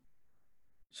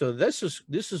 So this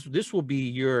will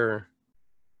be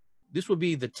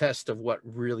the test of what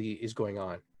really is going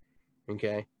on.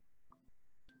 Okay.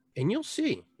 And you'll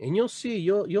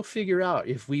figure out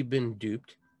if we've been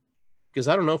duped, because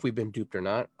I don't know if we've been duped or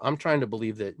not. I'm trying to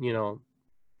believe that,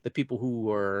 the people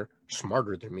who are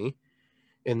smarter than me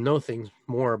and know things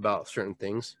more about certain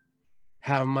things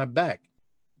have my back.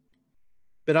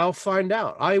 But I'll find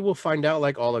out. I will find out,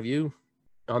 like all of you,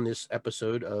 on this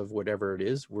episode of whatever it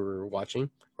is we're watching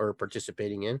or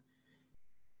participating in.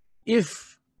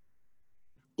 If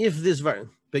this virus,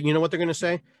 but you know what they're going to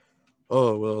say?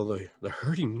 Oh, well, the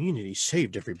herd immunity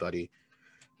saved everybody.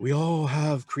 We all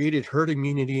have created herd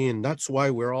immunity, and that's why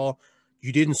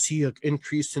you didn't see an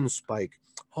increase in spike.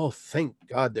 Oh, thank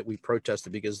God that we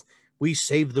protested, because we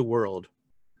saved the world.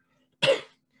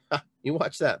 You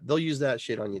watch that. They'll use that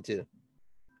shit on you too.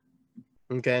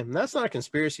 Okay. And that's not a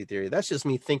conspiracy theory. That's just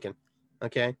me thinking.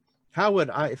 Okay. How would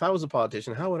I, if I was a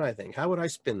politician, how would I think? How would I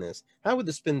spin this? How would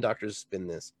the spin doctors spin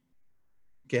this?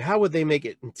 Okay. How would they make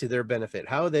it to their benefit?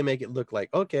 How would they make it look like,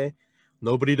 okay,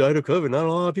 nobody died of COVID. Not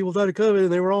a lot of people died of COVID,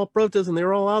 and they were all protesting. They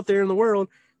were all out there in the world.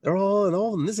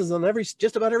 And this is on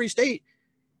just about every state.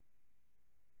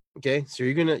 Okay. So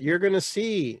you're going to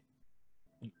see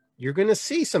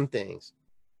some things,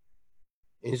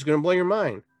 and it's going to blow your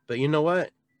mind. But you know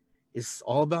what? It's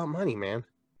all about money, man.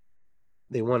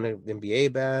 They want the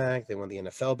NBA back. They want the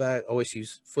NFL back.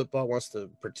 OSU's football wants to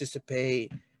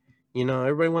participate.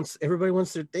 Everybody wants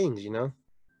their things.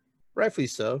 Rightfully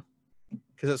so,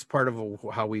 because that's part of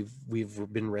how we've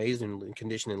been raised and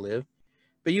conditioned and live.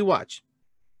 But you watch,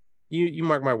 you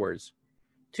mark my words.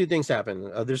 Two things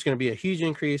happen. There's going to be a huge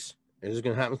increase. It's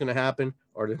going to happen,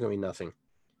 or there's going to be nothing.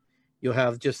 You'll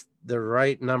have just the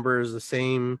right numbers, the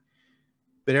same.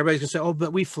 But everybody's gonna say, "Oh,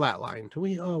 but we flatlined.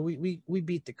 We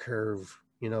beat the curve,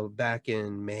 back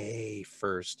in May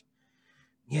 1st.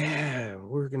 Yeah,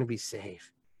 we're gonna be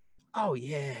safe. Oh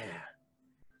yeah,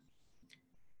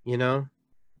 you know.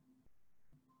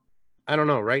 I don't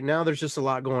know. Right now, there's just a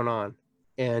lot going on,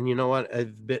 and you know what?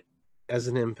 As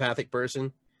an empathic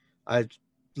person, I've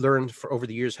learned over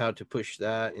the years how to push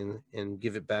that and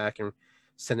give it back and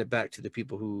send it back to the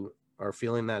people who are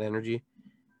feeling that energy.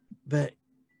 But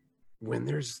when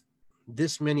there's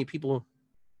this many people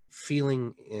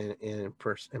feeling and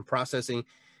processing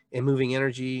and moving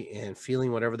energy and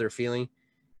feeling whatever they're feeling,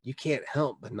 you can't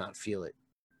help but not feel it.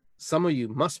 Some of you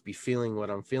must be feeling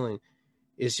what I'm feeling.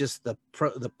 It's just the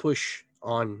push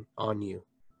on you,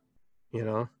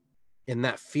 and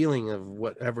that feeling of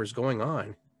whatever's going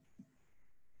on.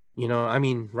 I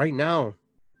mean, right now,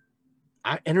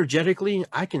 energetically,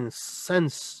 I can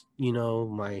sense,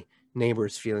 my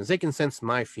neighbors' feelings. They can sense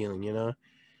my feeling,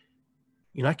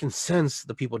 I can sense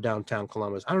the people downtown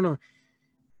Columbus. I don't know.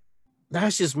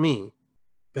 That's just me,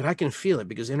 but I can feel it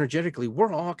because energetically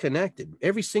we're all connected.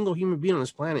 Every single human being on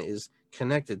this planet is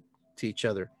connected to each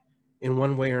other in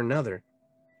one way or another.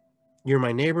 You're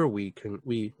my neighbor. We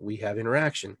have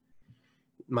interaction.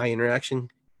 My interaction,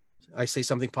 I say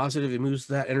something positive, it moves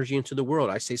that energy into the world.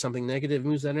 I say something negative, it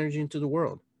moves that energy into the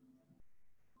world.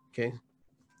 Okay.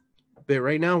 But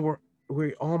right now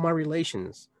we're all my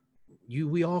relations.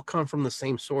 We all come from the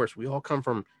same source. We all come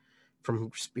from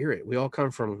spirit. We all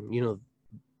come from,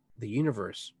 the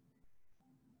universe.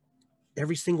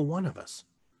 Every single one of us.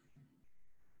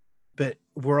 But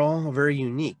we're all very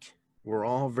unique. We're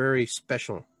all very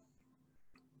special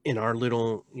in our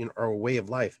little, our way of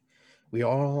life. We're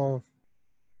all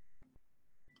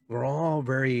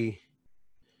very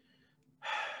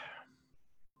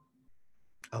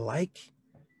alike,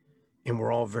 and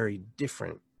we're all very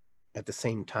different at the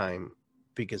same time,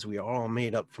 because we are all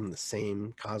made up from the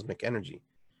same cosmic energy,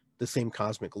 the same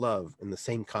cosmic love, and the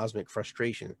same cosmic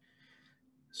frustration.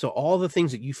 So all the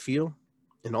things that you feel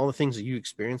and all the things that you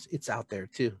experience, it's out there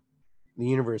too. The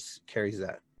universe carries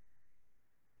that.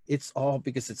 It's all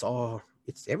because it's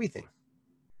everything.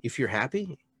 If you're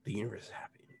happy, the universe is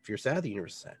happy. If you're sad, the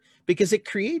universe is sad. Because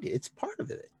it's part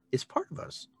of it. It's part of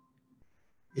us.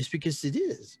 It's because it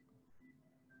is.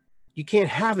 You can't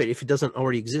have it if it doesn't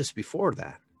already exist before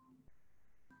that.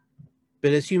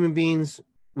 But as human beings,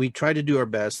 we try to do our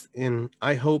best, and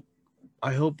I hope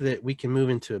that we can move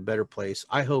into a better place.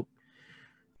 I hope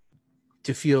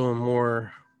to feel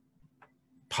more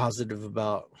positive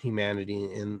about humanity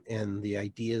and the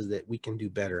ideas that we can do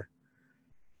better.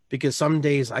 Because some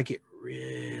days I get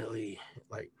really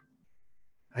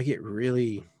I get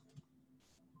really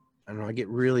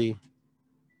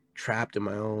trapped in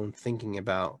my own thinking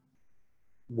about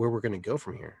where we're going to go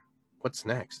from here. what's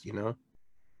next, you know?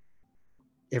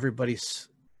 Everybody's,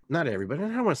 not everybody, I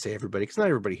don't want to say everybody, because not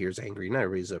everybody here is angry. Not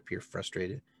everybody's up here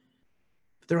frustrated.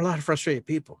 But there are a lot of frustrated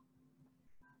people.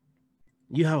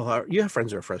 You have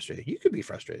friends who are frustrated. You could be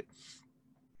frustrated.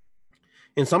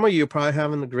 And some of you are probably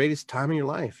having the greatest time of your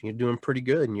life. You're doing pretty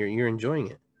good and you're enjoying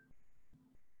it.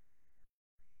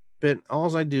 But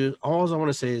all I want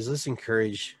to say is let's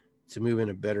encourage to move in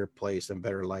a better place and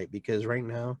better light, because right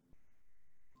now,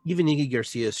 even Iggy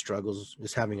Garcia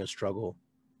is having a struggle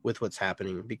with what's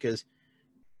happening, because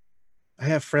I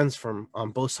have friends from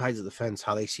on both sides of the fence,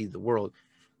 how they see the world.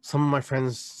 Some of my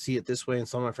friends see it this way and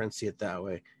some of my friends see it that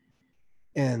way.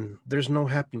 And there's no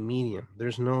happy medium.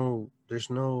 There's no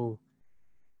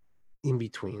in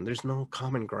between. There's no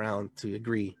common ground to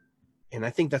agree. And I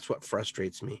think that's what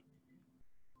frustrates me.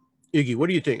 Iggy, what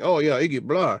do you think? Oh yeah, Iggy,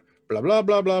 blah, blah, blah,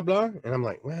 blah, blah, blah. And I'm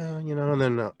like, well, you know, and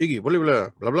then Iggy, blah, blah,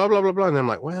 blah, blah, blah, blah, blah. And I'm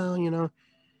like, well, you know,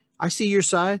 I see your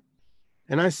side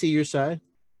and I see your side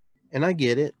and I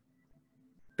get it.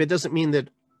 But it doesn't mean that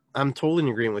I'm totally in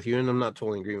agreement with you and I'm not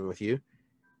totally in agreement with you.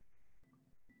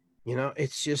 You know,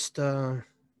 it's just one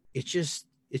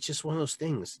of those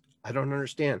things. I don't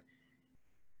understand.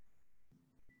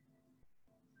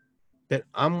 But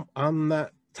I'm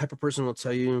that type of person who will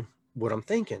tell you what I'm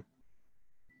thinking.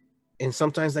 And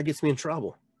sometimes that gets me in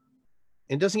trouble.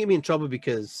 It doesn't get me in trouble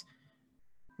because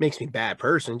it makes me a bad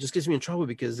person. It just gets me in trouble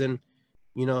because then,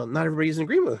 you know, not everybody's in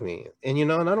agreement with me. And, you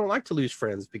know, and I don't like to lose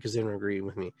friends because they don't agree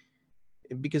with me.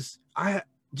 Because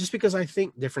because I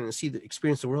think different and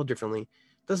experience the world differently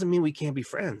doesn't mean we can't be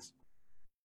friends.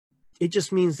 It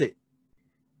just means that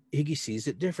Iggy sees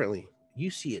it differently.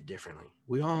 You see it differently.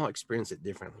 We all experience it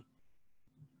differently.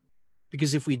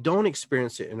 Because if we don't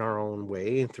experience it in our own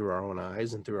way and through our own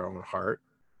eyes and through our own heart,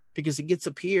 because it gets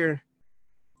up here,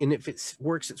 and if it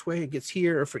works its way, it gets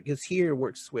here. Or if it gets here, it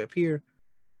works its way up here.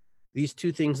 These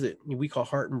two things that we call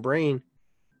heart and brain,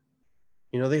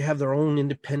 you know, they have their own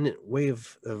independent way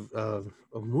of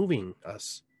moving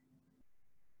us.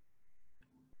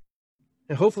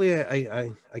 And hopefully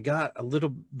I got a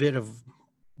little bit of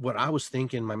what I was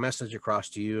thinking, my message across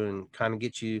to you, and kind of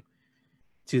get you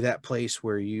to that place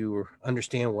where you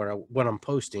understand what I'm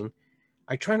posting.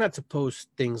 I try not to post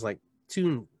things like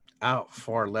too out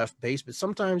far left base, but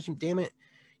sometimes, damn it,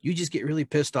 you just get really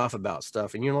pissed off about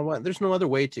stuff. And you know what? There's no other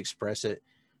way to express it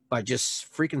by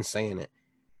just freaking saying it.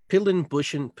 Piddling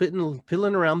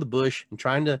around the bush and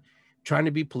trying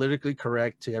to be politically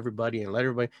correct to everybody and let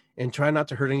everybody, and try not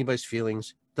to hurt anybody's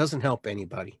feelings doesn't help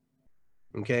anybody.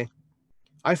 Okay.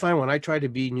 I find when I try to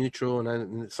be neutral,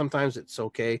 and sometimes it's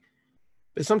okay,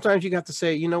 but sometimes you got to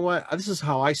say, you know what, this is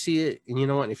how I see it. And you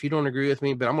know what, if you don't agree with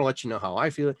me, but I'm going to let you know how I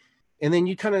feel it. And then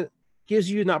you kind of gives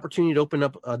you an opportunity to open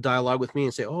up a dialogue with me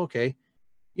and say, oh, okay,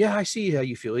 yeah, I see how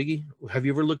you feel, Iggy. Have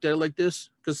you ever looked at it like this?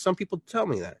 Because some people tell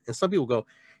me that. And some people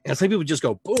just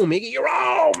go, boom, Iggy, you're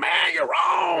wrong, man, you're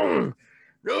wrong.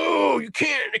 No, you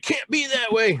can't. It can't be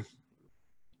that way.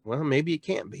 Well, maybe it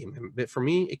can't be, but for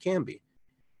me, it can be.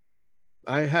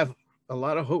 I have a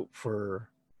lot of hope for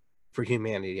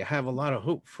humanity. I have a lot of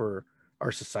hope for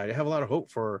our society. I have a lot of hope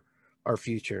for our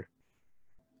future.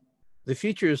 The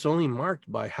future is only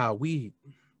marked by how we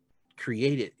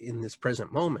create it in this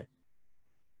present moment,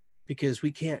 because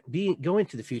we can't go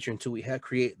into the future until we have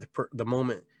create the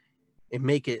moment and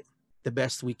make it the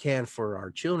best we can for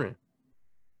our children.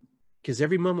 Because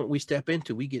every moment we step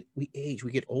into, we age,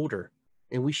 we get older,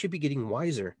 and we should be getting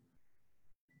wiser.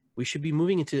 We should be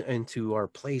moving into our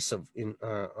place of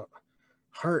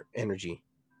heart energy,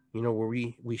 you know, where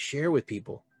we share with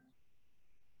people,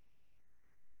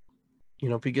 you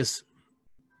know, because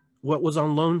what was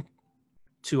on loan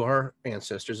to our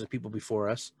ancestors and people before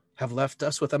us have left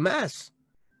us with a mess.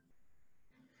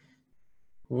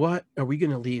 What are we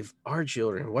going to leave our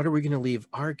children? What are we going to leave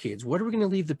our kids? What are we going to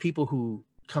leave the people who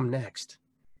come next?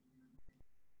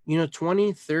 You know,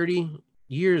 20, 30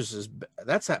 years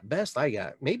that's at best I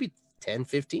got. Maybe 10,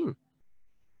 15.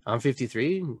 I'm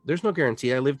 53. There's no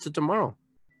guarantee I live to tomorrow.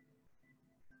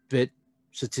 But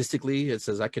statistically, it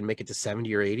says I can make it to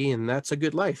 70 or 80, and that's a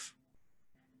good life.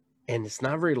 And it's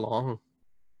not very long.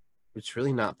 It's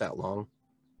really not that long.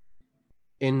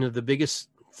 And the biggest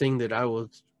thing that I will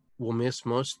miss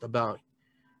most about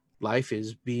life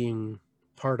is being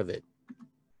part of it,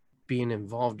 being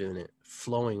involved in it,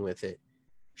 flowing with it,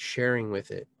 sharing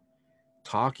with it,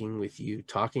 talking with you,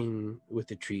 talking with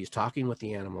the trees, talking with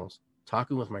the animals,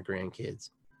 talking with my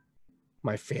grandkids,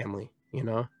 my family, you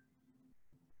know?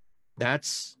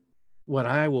 That's what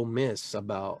I will miss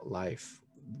about life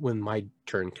when my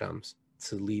turn comes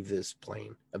to leave this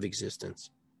plane of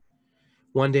existence.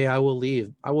 One day I will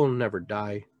leave. I will never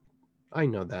die. I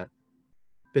know that.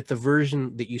 But the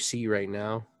version that you see right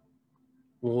now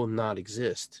will not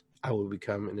exist. I will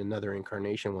become in another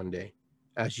incarnation one day,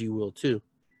 as you will too.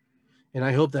 And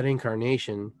I hope that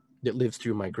incarnation that lives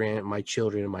through my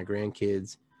children and my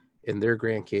grandkids and their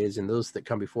grandkids and those that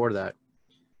come before that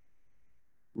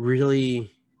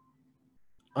really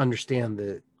understand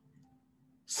that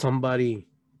somebody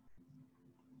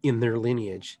in their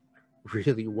lineage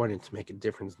really wanted to make a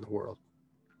difference in the world.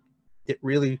 It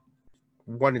really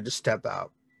wanted to step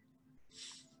out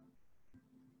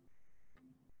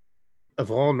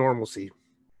of all normalcy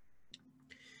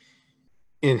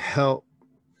and help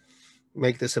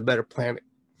make this a better planet,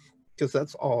 because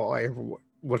that's all I ever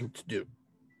wanted to do.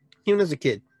 Even as a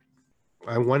kid,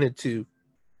 I wanted to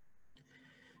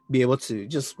be able to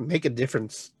just make a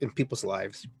difference in people's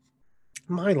lives.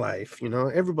 My life,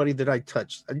 everybody that I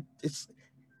touch,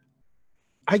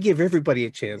 I give everybody a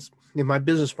chance. And my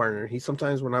business partner, he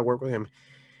sometimes when I work with him,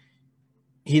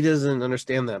 he doesn't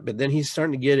understand that, but then he's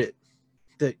starting to get it,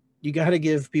 that you got to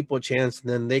give people a chance. And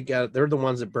then they're the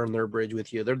ones that burn their bridge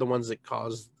with you. They're the ones that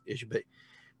cause issue. But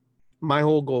my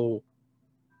whole goal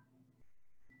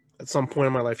at some point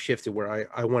in my life shifted where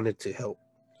I wanted to help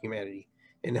humanity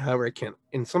and however I can.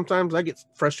 And sometimes I get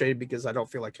frustrated because I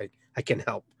don't feel like I can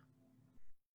help.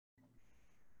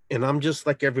 And I'm just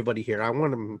like everybody here. I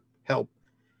want to help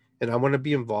and I want to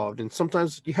be involved. And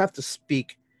sometimes you have to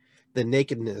speak the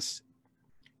nakedness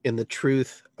and the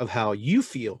truth of how you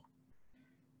feel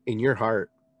in your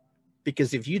heart.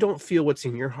 Because if you don't feel what's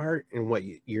in your heart and what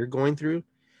you're going through,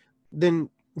 then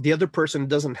the other person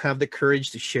doesn't have the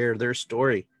courage to share their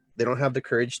story. They don't have the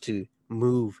courage to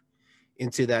move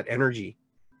into that energy.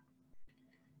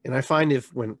 And I find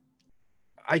when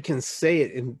I can say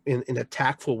it in a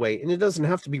tactful way, and it doesn't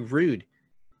have to be rude.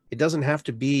 It doesn't have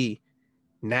to be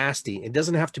nasty. It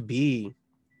doesn't have to be,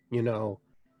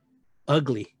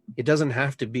 ugly. It doesn't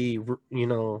have to be,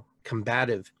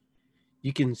 combative.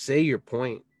 You can say your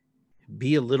point,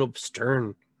 be a little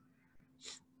stern.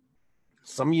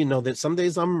 Some of you know that some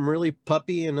days I'm really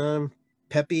puppy and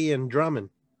peppy and drumming,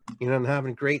 and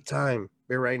having a great time.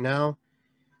 But right now,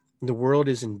 the world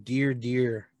is in dear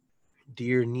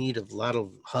need of a lot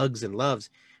of hugs and loves.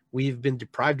 We've been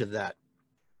deprived of that.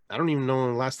 I don't even know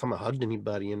the last time I hugged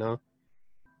anybody,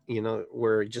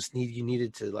 where you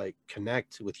needed to like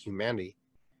connect with humanity.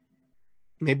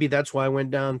 Maybe that's why I went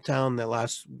downtown that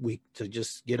last week to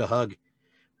just get a hug,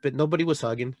 but nobody was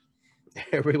hugging.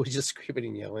 Everybody was just screaming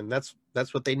and yelling. That's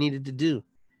what they needed to do.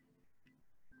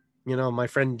 My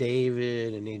friend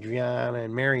David and Adriana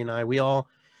and Mary and I,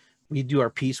 we do our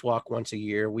peace walk once a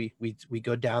year. We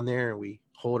go down there and we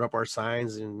hold up our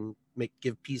signs and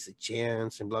give peace a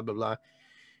chance and blah blah blah.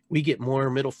 We get more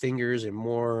middle fingers and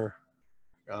more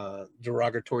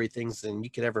derogatory things than you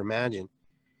could ever imagine.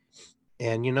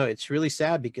 And it's really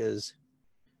sad because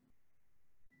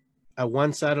at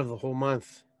one side of the whole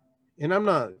month, and I'm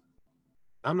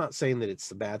not saying that it's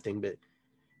a bad thing, but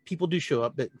people do show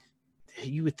up. But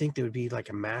you would think there would be like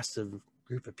a massive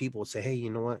group of people would say, hey, you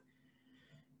know what?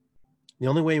 The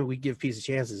only way we give peace a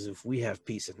chance is if we have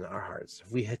peace in our hearts.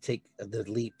 If we take the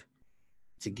leap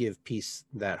to give peace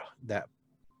that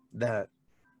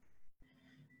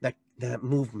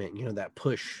movement, that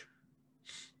push.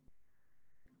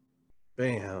 But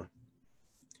anyhow,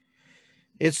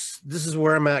 this is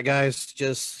where I'm at, guys.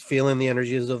 Just feeling the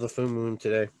energies of the full moon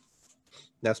today.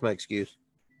 That's my excuse.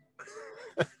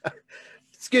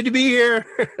 It's good to be here.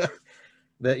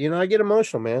 But I get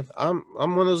emotional, man. I'm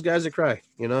one of those guys that cry,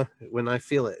 when I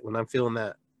feel it, when I'm feeling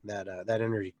that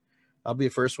energy. I'll be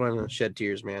the first one to shed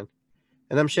tears, man.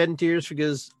 And I'm shedding tears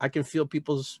because I can feel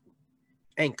people's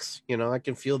angst. I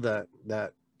can feel that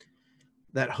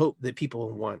hope that people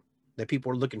want, that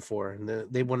people are looking for, and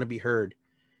they want to be heard,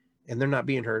 and they're not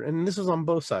being heard. And this is on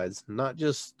both sides, not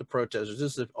just the protesters.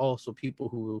 This is also people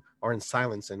who are in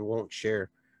silence and won't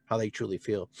share how they truly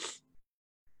feel.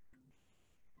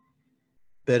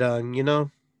 But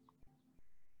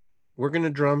we're gonna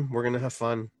drum, we're gonna have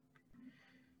fun,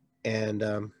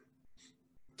 and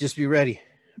just be ready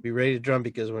to drum,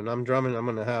 because when I'm drumming,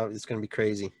 it's gonna be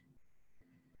crazy.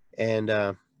 And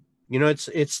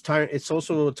it's time. It's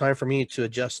also a time for me to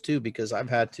adjust too, because I've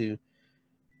had to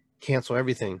cancel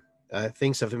everything.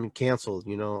 Things have been canceled.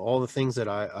 All the things that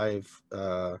I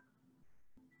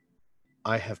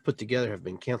have put together have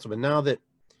been canceled. But now that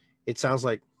it sounds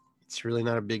like it's really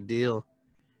not a big deal,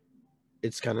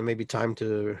 it's kind of maybe time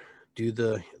to do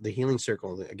the healing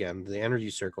circle again, the energy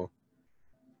circle.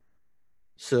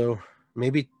 So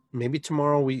maybe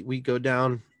tomorrow we go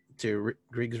down to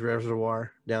Griggs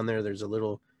Reservoir down there. There's a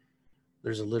little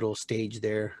stage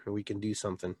there where we can do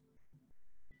something.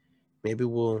 maybe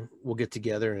we'll get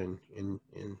together and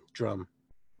drum.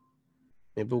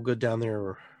 Maybe we'll go down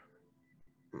there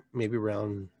maybe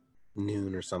around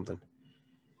noon or something.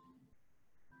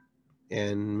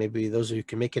 And maybe those of you who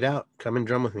can make it out, come and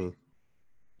drum with me.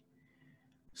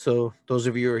 So those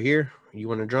of you who are here, you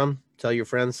want to drum, tell your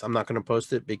friends. I'm not going to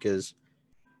post it because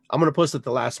I'm going to post it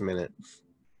the last minute.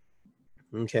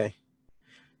 Okay.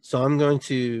 So I'm going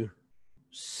to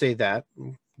say that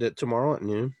tomorrow at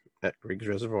noon at Riggs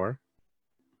Reservoir,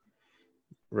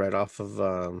 right off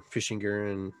of Fishing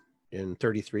Gear in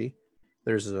 33.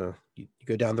 There's you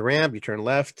go down the ramp, you turn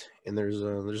left, and there's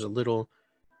a little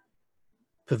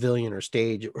pavilion or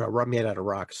stage made out of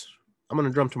rocks. I'm going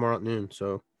to drum tomorrow at noon.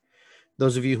 So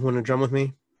those of you who want to drum with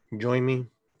me, join me.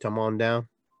 Come on down.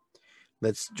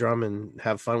 Let's drum and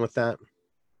have fun with that.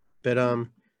 But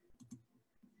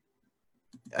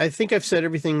I think I've said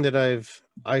everything that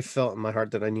I felt in my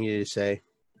heart that I needed to say,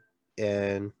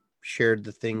 and shared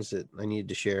the things that I needed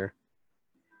to share.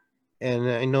 And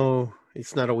I know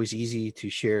it's not always easy to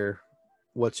share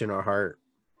what's in our heart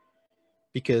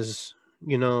because,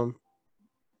 you know,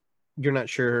 you're not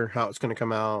sure how it's going to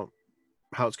come out,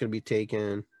 how it's going to be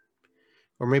taken,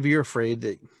 or maybe you're afraid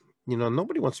that, you know,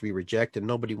 nobody wants to be rejected.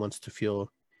 Nobody wants to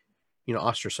feel, you know,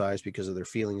 ostracized because of their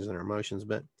feelings and their emotions.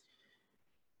 But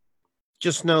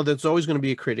just know there's always going to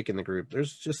be a critic in the group.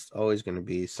 There's just always going to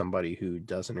be somebody who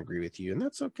doesn't agree with you. And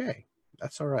that's okay.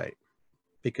 That's all right.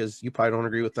 Because you probably don't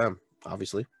agree with them,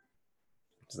 obviously,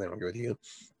 because they don't agree with you.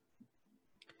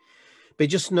 But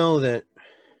just know that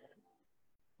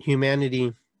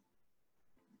humanity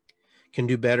can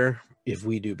do better if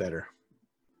we do better.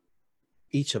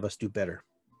 Each of us do better.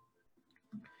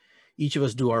 Each of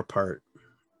us do our part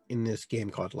in this game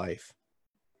called life.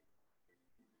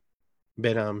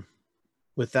 But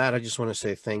with that, I just want to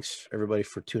say thanks everybody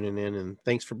for tuning in, and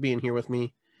thanks for being here with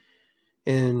me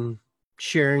and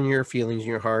sharing your feelings,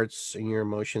 your hearts, and your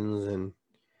emotions.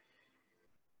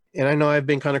 And I know I've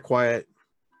been kind of quiet,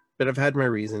 but I've had my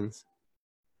reasons,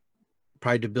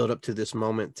 probably to build up to this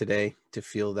moment today, to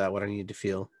feel that what I need to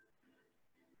feel.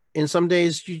 And some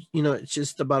days, you know, it's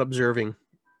just about observing,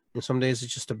 and some days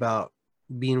it's just about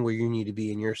being where you need to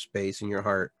be in your space, in your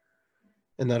heart,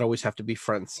 and not always have to be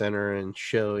front and center and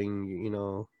showing, you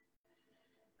know.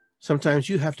 Sometimes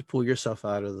you have to pull yourself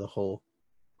out of the hole.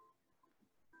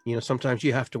 You know, sometimes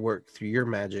you have to work through your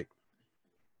magic,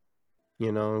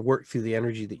 you know, work through the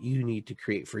energy that you need to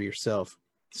create for yourself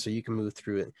so you can move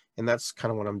through it. And that's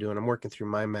kind of what I'm doing. I'm working through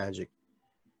my magic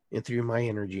and through my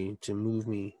energy to move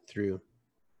me through.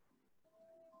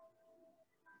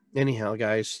 Anyhow,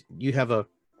 guys, you have a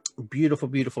beautiful,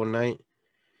 beautiful night.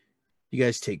 You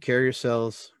guys take care of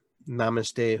yourselves.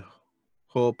 Namaste.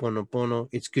 Ho'oponopono.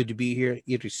 It's good to be here.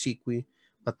 Irisikwi.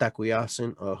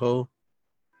 Matakuyasin. Aho.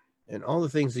 And all the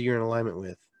things that you're in alignment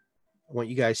with. I want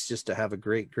you guys just to have a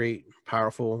great, great,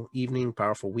 powerful evening,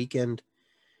 powerful weekend.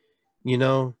 You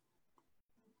know,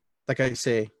 like I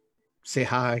say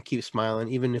hi, keep smiling,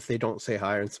 even if they don't say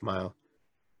hi and smile.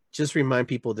 Just remind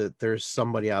people that there's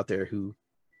somebody out there who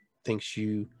thinks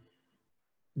you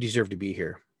deserve to be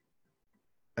here.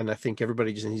 And I think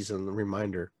everybody just needs a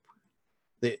reminder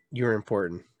that you're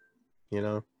important, you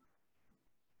know.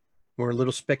 We're a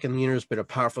little speck in the universe, but a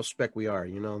powerful speck we are,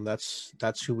 you know, and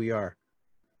that's who we are.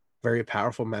 Very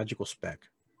powerful, magical speck.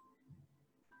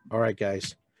 All right,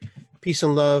 guys. Peace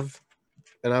and love.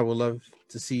 And I would love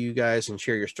to see you guys and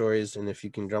share your stories. And if you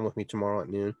can drum with me tomorrow at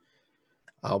noon,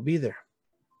 I'll be there.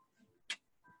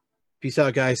 Peace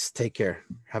out, guys. Take care.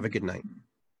 Have a good night.